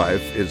Crude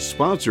Life is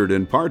sponsored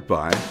in part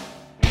by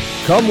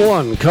Come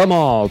one, come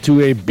all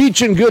to a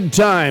beach and good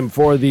time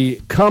for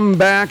the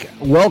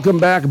Welcome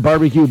Back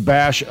Barbecue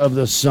Bash of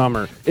the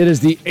Summer. It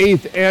is the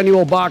 8th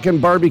Annual Bakken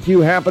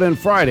Barbecue happening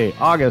Friday,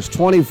 August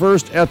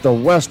 21st at the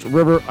West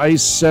River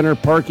Ice Center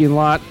parking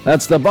lot.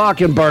 That's the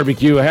Bakken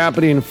Barbecue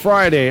happening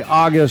Friday,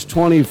 August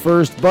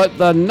 21st. But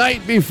the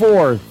night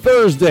before,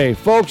 Thursday,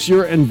 folks,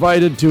 you're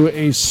invited to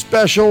a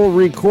special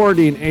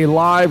recording, a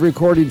live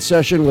recording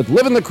session with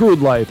Living the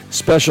Crude Life.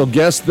 Special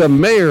guest, the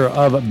mayor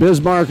of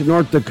Bismarck,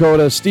 North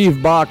Dakota, Steve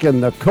Bakken,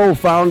 the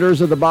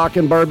co-founders of the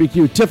Bakken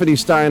Barbecue, Tiffany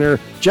Steiner,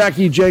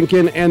 Jackie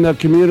Jenkin, and the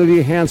Community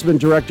Enhancement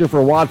Director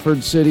for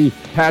Watford City,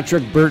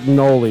 Patrick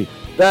Bertinoli.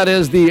 That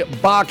is the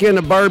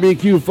Bakken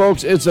Barbecue,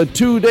 folks. It's a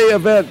 2-day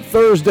event.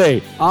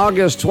 Thursday,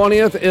 August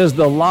 20th is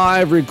the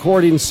live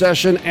recording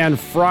session, and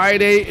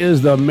Friday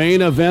is the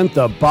main event,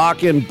 the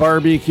Bakken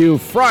Barbecue.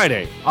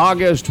 Friday,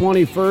 August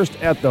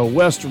 21st at the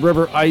West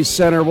River Ice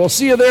Center. We'll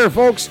see you there,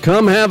 folks.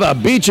 Come have a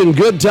beach and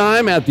good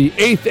time at the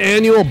 8th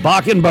Annual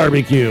Bakken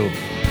Barbecue.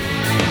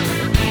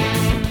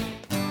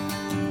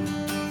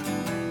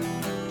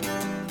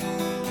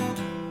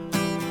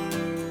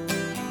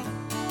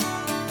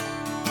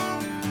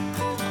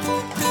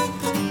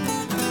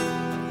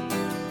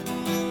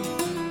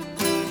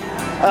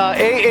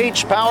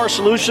 AH Power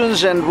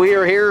Solutions, and we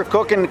are here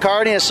cooking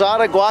carne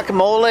asada,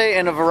 guacamole,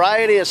 and a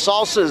variety of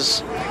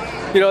salsas.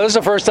 You know, this is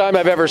the first time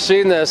I've ever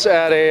seen this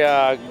at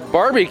a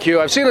barbecue.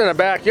 I've seen it in a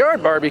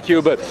backyard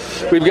barbecue, but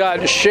we've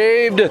got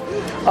shaved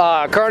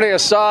carne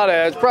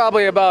asada. It's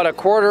probably about a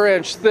 1/4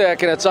 inch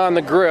thick, and it's on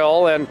the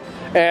grill, and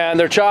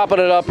they're chopping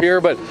it up here.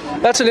 But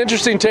that's an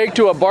interesting take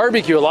to a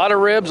barbecue. A lot of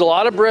ribs, a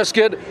lot of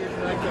brisket.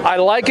 I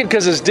like it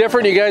because it's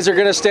different. You guys are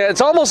going to stand.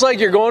 It's almost like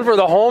you're going for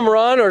the home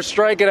run or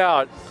strike it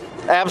out.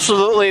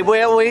 Absolutely.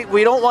 Well,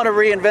 we don't want to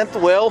reinvent the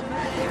wheel.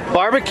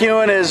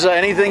 Barbecuing is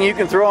anything you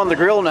can throw on the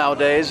grill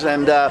nowadays,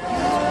 and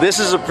this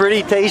is a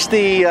pretty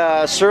tasty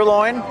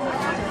sirloin.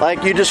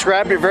 Like you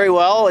described it very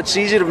well. It's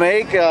easy to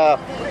make.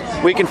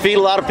 We can feed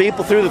a lot of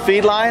people through the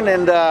feed line,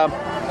 and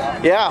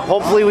yeah,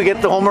 hopefully we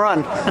get the home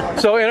run.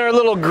 So in our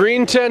little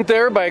green tent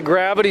there by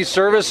Gravity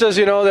Services,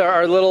 you know,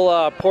 our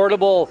little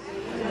portable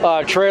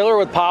trailer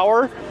with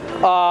power.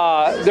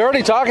 They're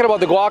already talking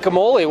about the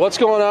guacamole. What's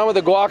going on with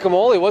the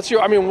guacamole?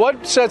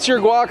 What sets your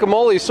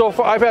guacamole so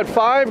far? I've had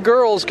 5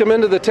 girls come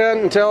into the tent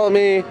and tell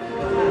me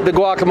the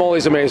guacamole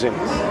is amazing.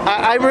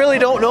 I really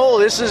don't know.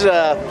 This is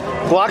a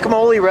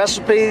guacamole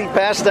recipe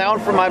passed down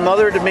from my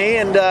mother to me,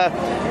 and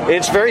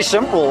it's very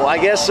simple. I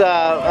guess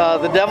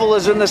the devil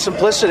is in the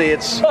simplicity.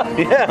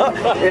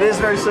 It is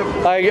very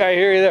simple. I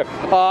hear you there.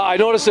 I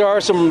noticed there are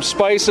some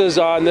spices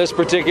on this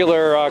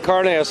particular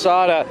carne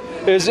asada.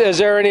 Is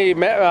there any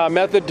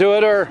method to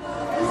it, or?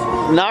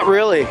 Not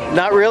really.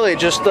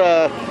 Just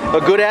a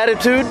good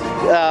attitude,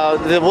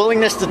 the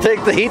willingness to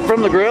take the heat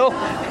from the grill,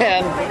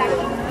 and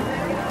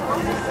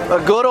a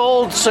good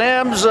old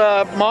Sam's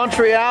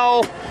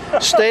Montreal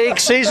steak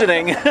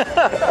seasoning.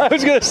 I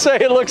was going to say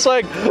it looks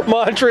like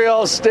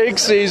Montreal steak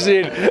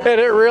seasoning, and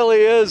it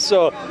really is.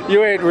 So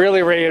you ain't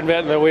really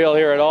reinventing the wheel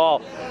here at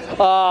all.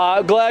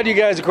 Glad you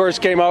guys, of course,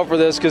 came out for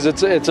this because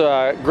it's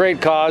a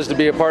great cause to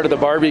be a part of the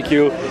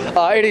barbecue.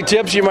 Any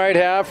tips you might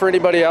have for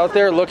anybody out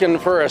there looking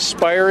for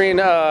aspiring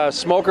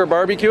smoker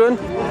barbecuing?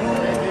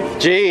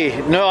 Gee,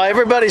 no,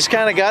 everybody's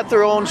kind of got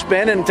their own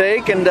spin and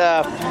take, and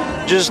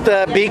just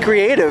be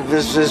creative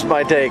is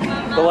my take.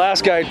 The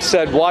last guy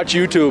said, watch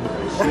YouTube.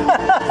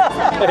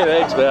 Hey,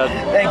 thanks, man.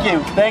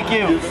 Thank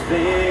you.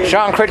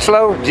 Sean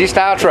Critchlow,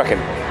 G-Style Trucking.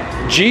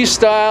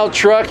 G-Style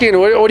Trucking.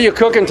 What are you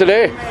cooking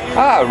today?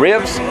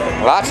 Ribs.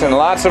 Lots and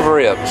lots of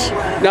ribs.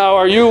 Now,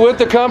 are you with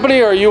the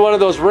company, or are you one of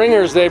those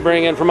ringers they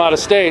bring in from out of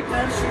state?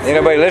 Ain't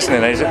nobody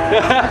listening, is it?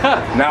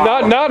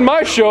 No. Not in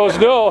my shows,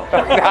 no.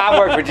 I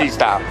work for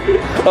G-Style.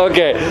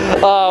 Okay.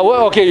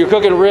 Okay, you're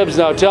cooking ribs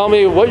now. Tell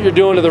me what you're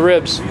doing to the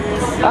ribs.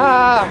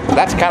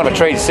 That's kind of a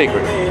trade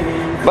secret.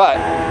 But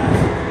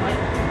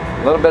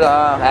a little bit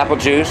of apple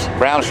juice,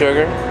 brown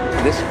sugar,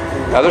 this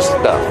other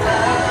stuff.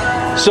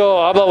 So,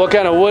 how about what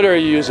kind of wood are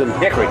you using?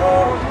 Hickory.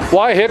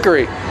 Why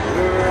hickory?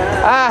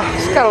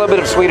 It's got a little bit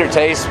of sweeter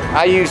taste.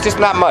 I use just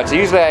not much.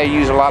 Usually I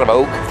use a lot of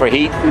oak for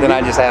heat, then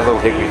I just add a little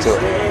hickory to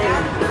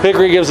it.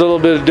 Hickory gives a little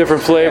bit of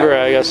different flavor,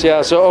 I guess.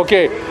 Yeah, so,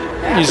 okay.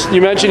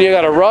 You mentioned you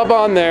got a rub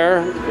on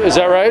there. Is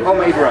that right?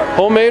 Homemade rub.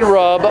 Homemade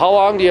rub. How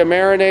long do you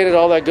marinate it,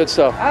 all that good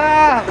stuff?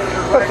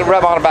 Put the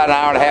rub on about an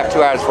hour and a half,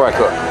 2 hours before I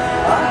cook.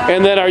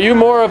 And then are you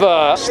more of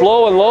a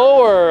slow and low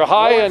or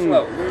high and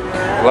slow?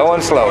 Low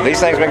and slow. These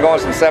things have been going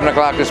since 7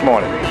 o'clock this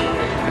morning.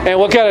 And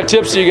what kind of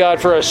tips do you got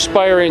for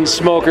aspiring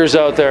smokers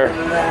out there?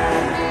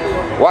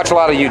 Watch a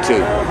lot of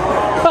YouTube.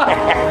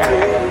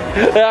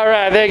 All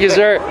right, thank you,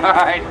 sir. All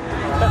right.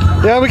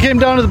 Yeah, we came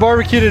down to the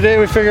barbecue today.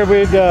 We figured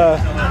we'd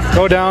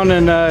go down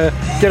and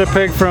get a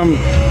pig from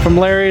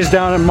Larry's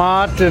down at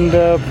Mott and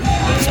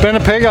spin a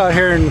pig out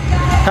here and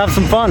have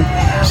some fun.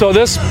 So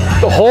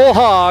the whole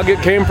hog,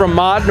 it came from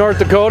Mott, North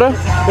Dakota?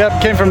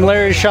 Yep, came from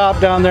Larry's shop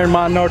down there in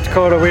Mott, North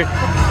Dakota. We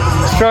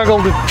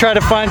struggled to try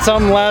to find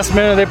something last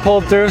minute. They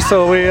pulled through,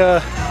 so we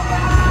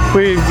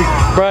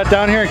brought it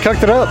down here and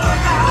cooked it up.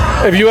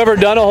 Have you ever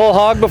done a whole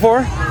hog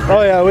before?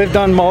 Oh yeah, we've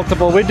done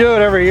multiple. We do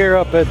it every year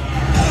up at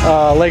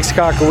Lake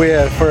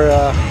Skakawea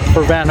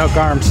for Van Hook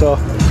Arms.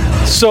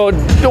 So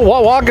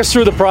walk us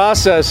through the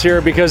process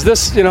here, because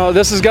this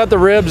has got the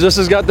ribs, this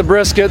has got the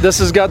brisket, this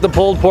has got the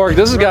pulled pork,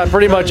 this has got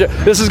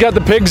this has got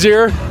the pig's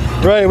ear.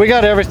 Right, we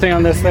got everything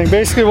on this thing.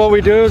 Basically what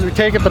we do is we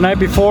take it the night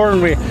before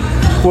and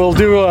we'll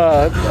do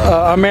a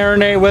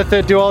marinade with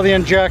it, do all the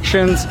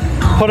injections,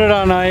 put it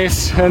on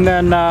ice, and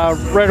then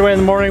right away in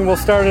the morning we'll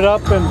start it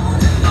up and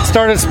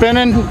start it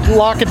spinning,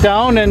 lock it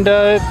down, and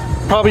it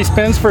probably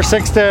spins for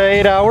 6 to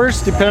 8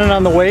 hours depending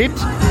on the weight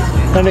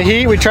and the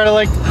heat. We try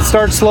to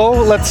start slow,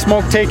 let the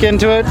smoke take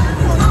into it,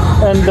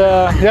 and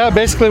yeah,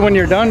 basically when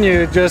you're done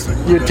you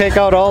take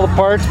out all the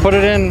parts, put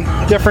it in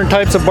different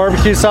types of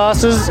barbecue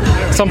sauces.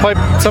 Some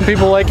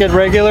people like it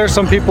regular,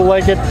 some people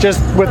like it just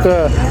with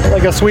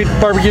a sweet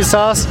barbecue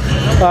sauce.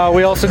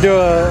 We also do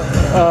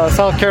a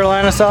South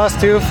Carolina sauce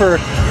too for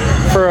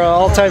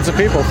all types of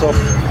people. So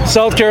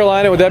South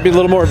Carolina, would that be a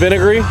little more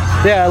vinegary?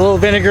 Yeah, a little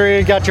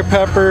vinegary, got your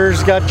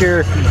peppers, got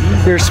your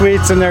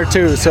sweets in there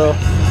too. So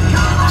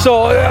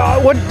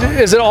what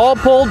is it, all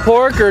pulled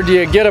pork, or do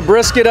you get a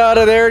brisket out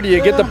of there? Do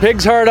you get the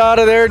pig's heart out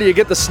of there? Do you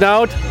get the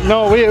snout?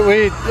 No, we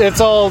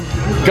it's all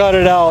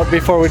gutted out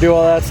before we do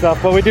all that stuff.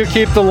 But we do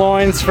keep the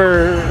loins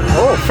for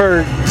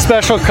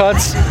special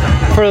cuts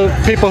for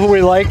people who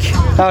we like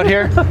out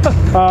here.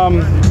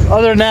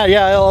 Other than that,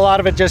 yeah, a lot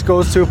of it just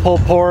goes to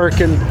pulled pork,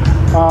 and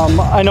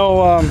I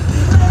know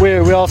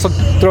we also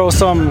throw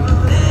some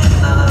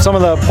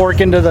of the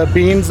pork into the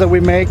beans that we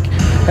make,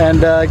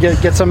 and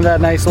get some of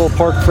that nice little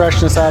pork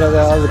freshness out of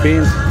the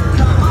beans.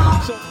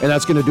 And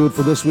that's going to do it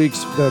for this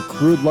week's The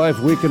Crude Life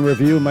Week in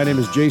Review. My name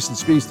is Jason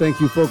Spies. Thank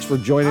you, folks, for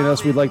joining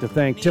us. We'd like to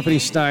thank Tiffany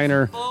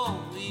Steiner,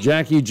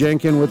 Jackie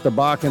Jenkin with the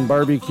Bakken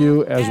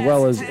Barbecue, as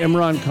well as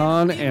Imran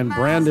Khan and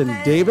Brandon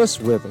Davis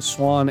with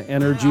Swan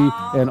Energy,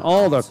 and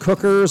all the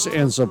cookers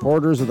and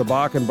supporters of the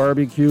Bakken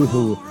Barbecue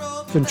who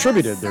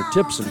contributed their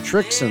tips and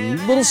tricks and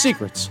little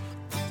secrets.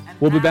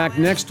 We'll be back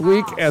next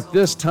week at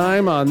this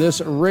time on this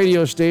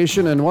radio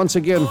station. And once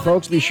again,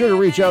 folks, be sure to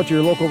reach out to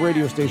your local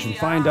radio station.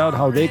 Find out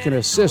how they can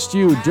assist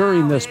you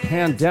during this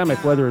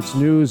pandemic, whether it's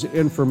news,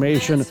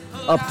 information,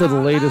 up to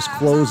the latest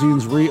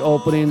closings,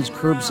 reopenings,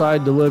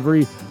 curbside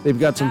delivery. They've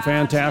got some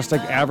fantastic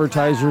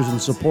advertisers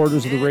and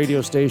supporters of the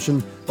radio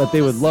station that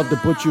they would love to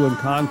put you in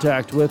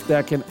contact with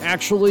that can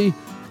actually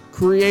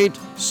create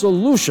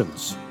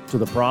solutions to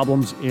the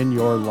problems in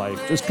your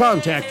life. Just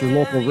contact your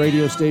local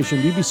radio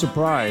station. You'd be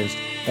surprised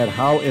at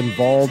how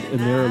involved in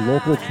their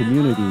local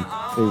community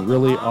they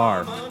really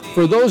are.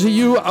 For those of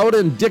you out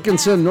in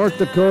Dickinson, North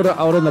Dakota,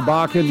 out in the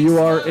Bakken, you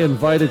are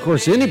invited. Of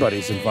course,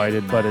 anybody's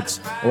invited, but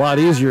it's a lot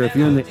easier if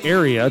you're in the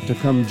area to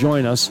come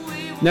join us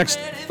next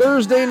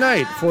Thursday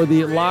night for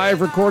the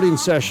live recording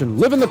session,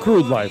 Living the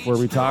Crude Life, where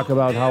we talk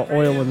about how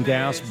oil and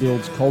gas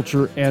builds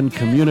culture and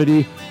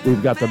community.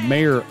 We've got the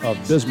mayor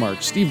of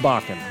Bismarck, Steve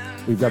Bakken.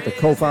 We've got the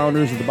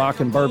co-founders of the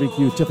Bakken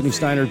Barbecue, Tiffany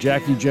Steiner,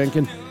 Jackie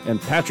Jenkin,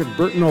 and Patrick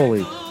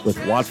Bertinoli with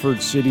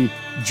Watford City,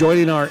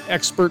 joining our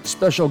expert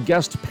special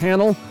guest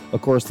panel.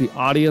 Of course, the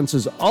audience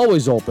is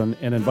always open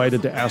and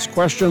invited to ask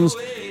questions.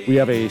 We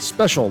have a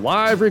special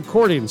live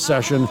recording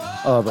session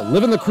of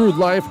Living the Crude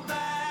Life,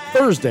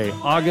 Thursday,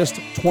 August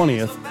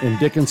 20th in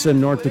Dickinson,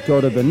 North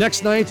Dakota. The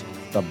next night,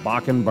 the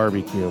Bakken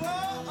Barbecue.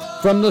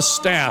 From the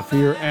staff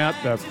here at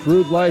the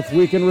Crude Life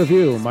Week in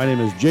Review, my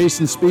name is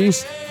Jason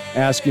Spies,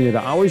 asking you to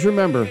always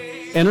remember,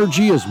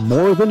 energy is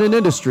more than an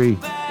industry,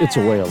 it's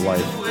a way of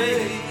life.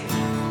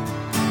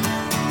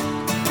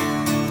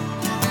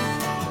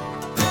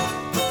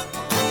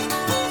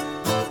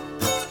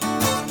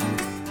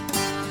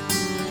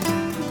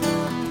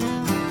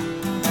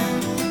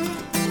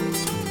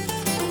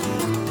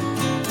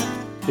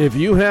 If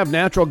you have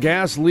natural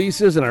gas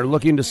leases and are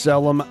looking to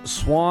sell them,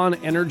 Swan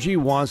Energy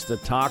wants to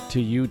talk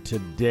to you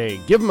today.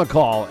 Give them a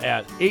call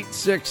at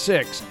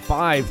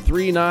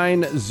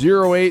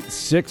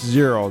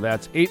 866-539-0860.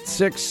 That's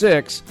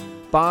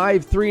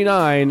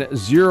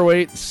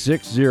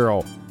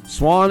 866-539-0860.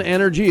 Swan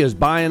Energy is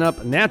buying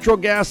up natural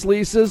gas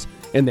leases,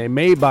 and they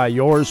may buy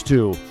yours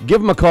too. Give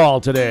them a call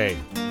today.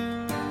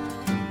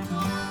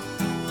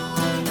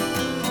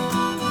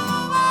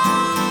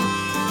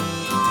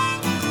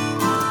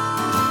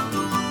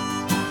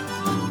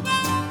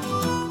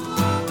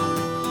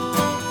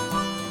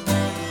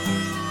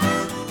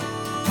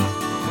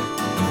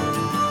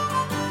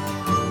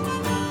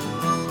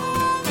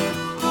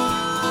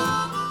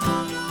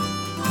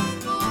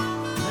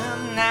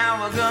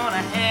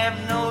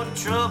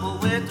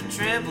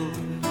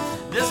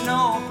 There's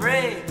no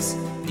breaks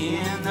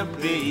in the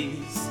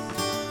place.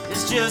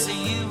 It's just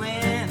you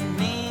and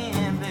me,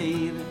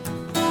 baby,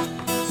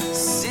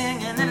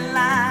 singing it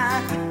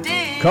like we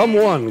did. Come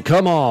one,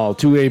 come all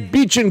to a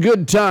beachin'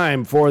 good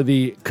time for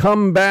the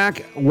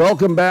comeback,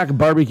 welcome back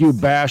barbecue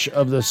bash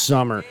of the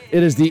summer.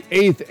 It is the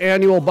 8th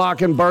annual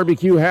Bakken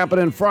Barbecue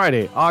happening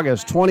Friday,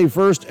 August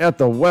 21st at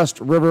the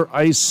West River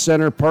Ice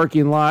Center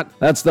parking lot.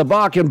 That's the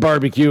Bakken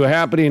Barbecue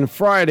happening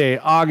Friday,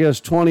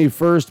 August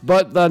 21st,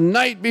 but the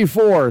night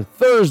before,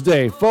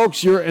 Thursday,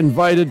 folks, you're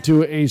invited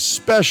to a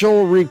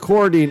special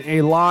recording,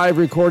 a live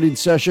recording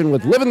session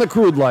with Living the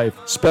Crude Life.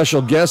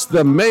 Special guest,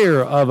 the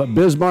mayor of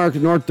Bismarck,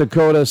 North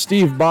Dakota,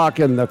 Steve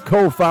Bakken, the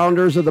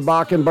co-founders of the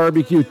Bakken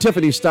Barbecue,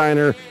 Tiffany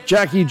Steiner,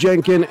 Jackie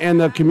Jenkin, and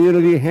the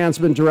Community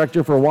Enhancement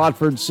Director for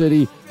Watford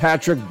City,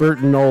 Patrick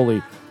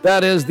Bertinoli.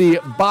 That is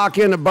the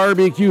Bakken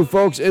Barbecue,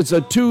 folks. It's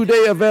a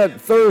 2-day event.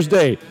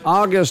 Thursday,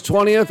 August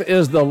 20th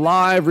is the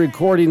live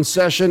recording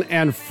session,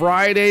 and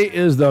Friday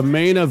is the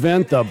main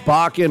event, the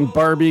Bakken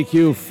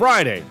Barbecue.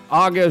 Friday,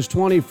 August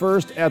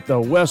 21st at the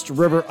West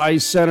River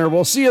Ice Center.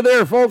 We'll see you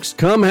there, folks.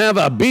 Come have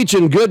a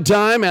beachin' good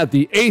time at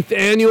the 8th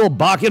annual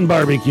Bakken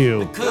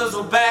Barbecue. Because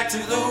we're back to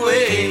the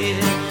way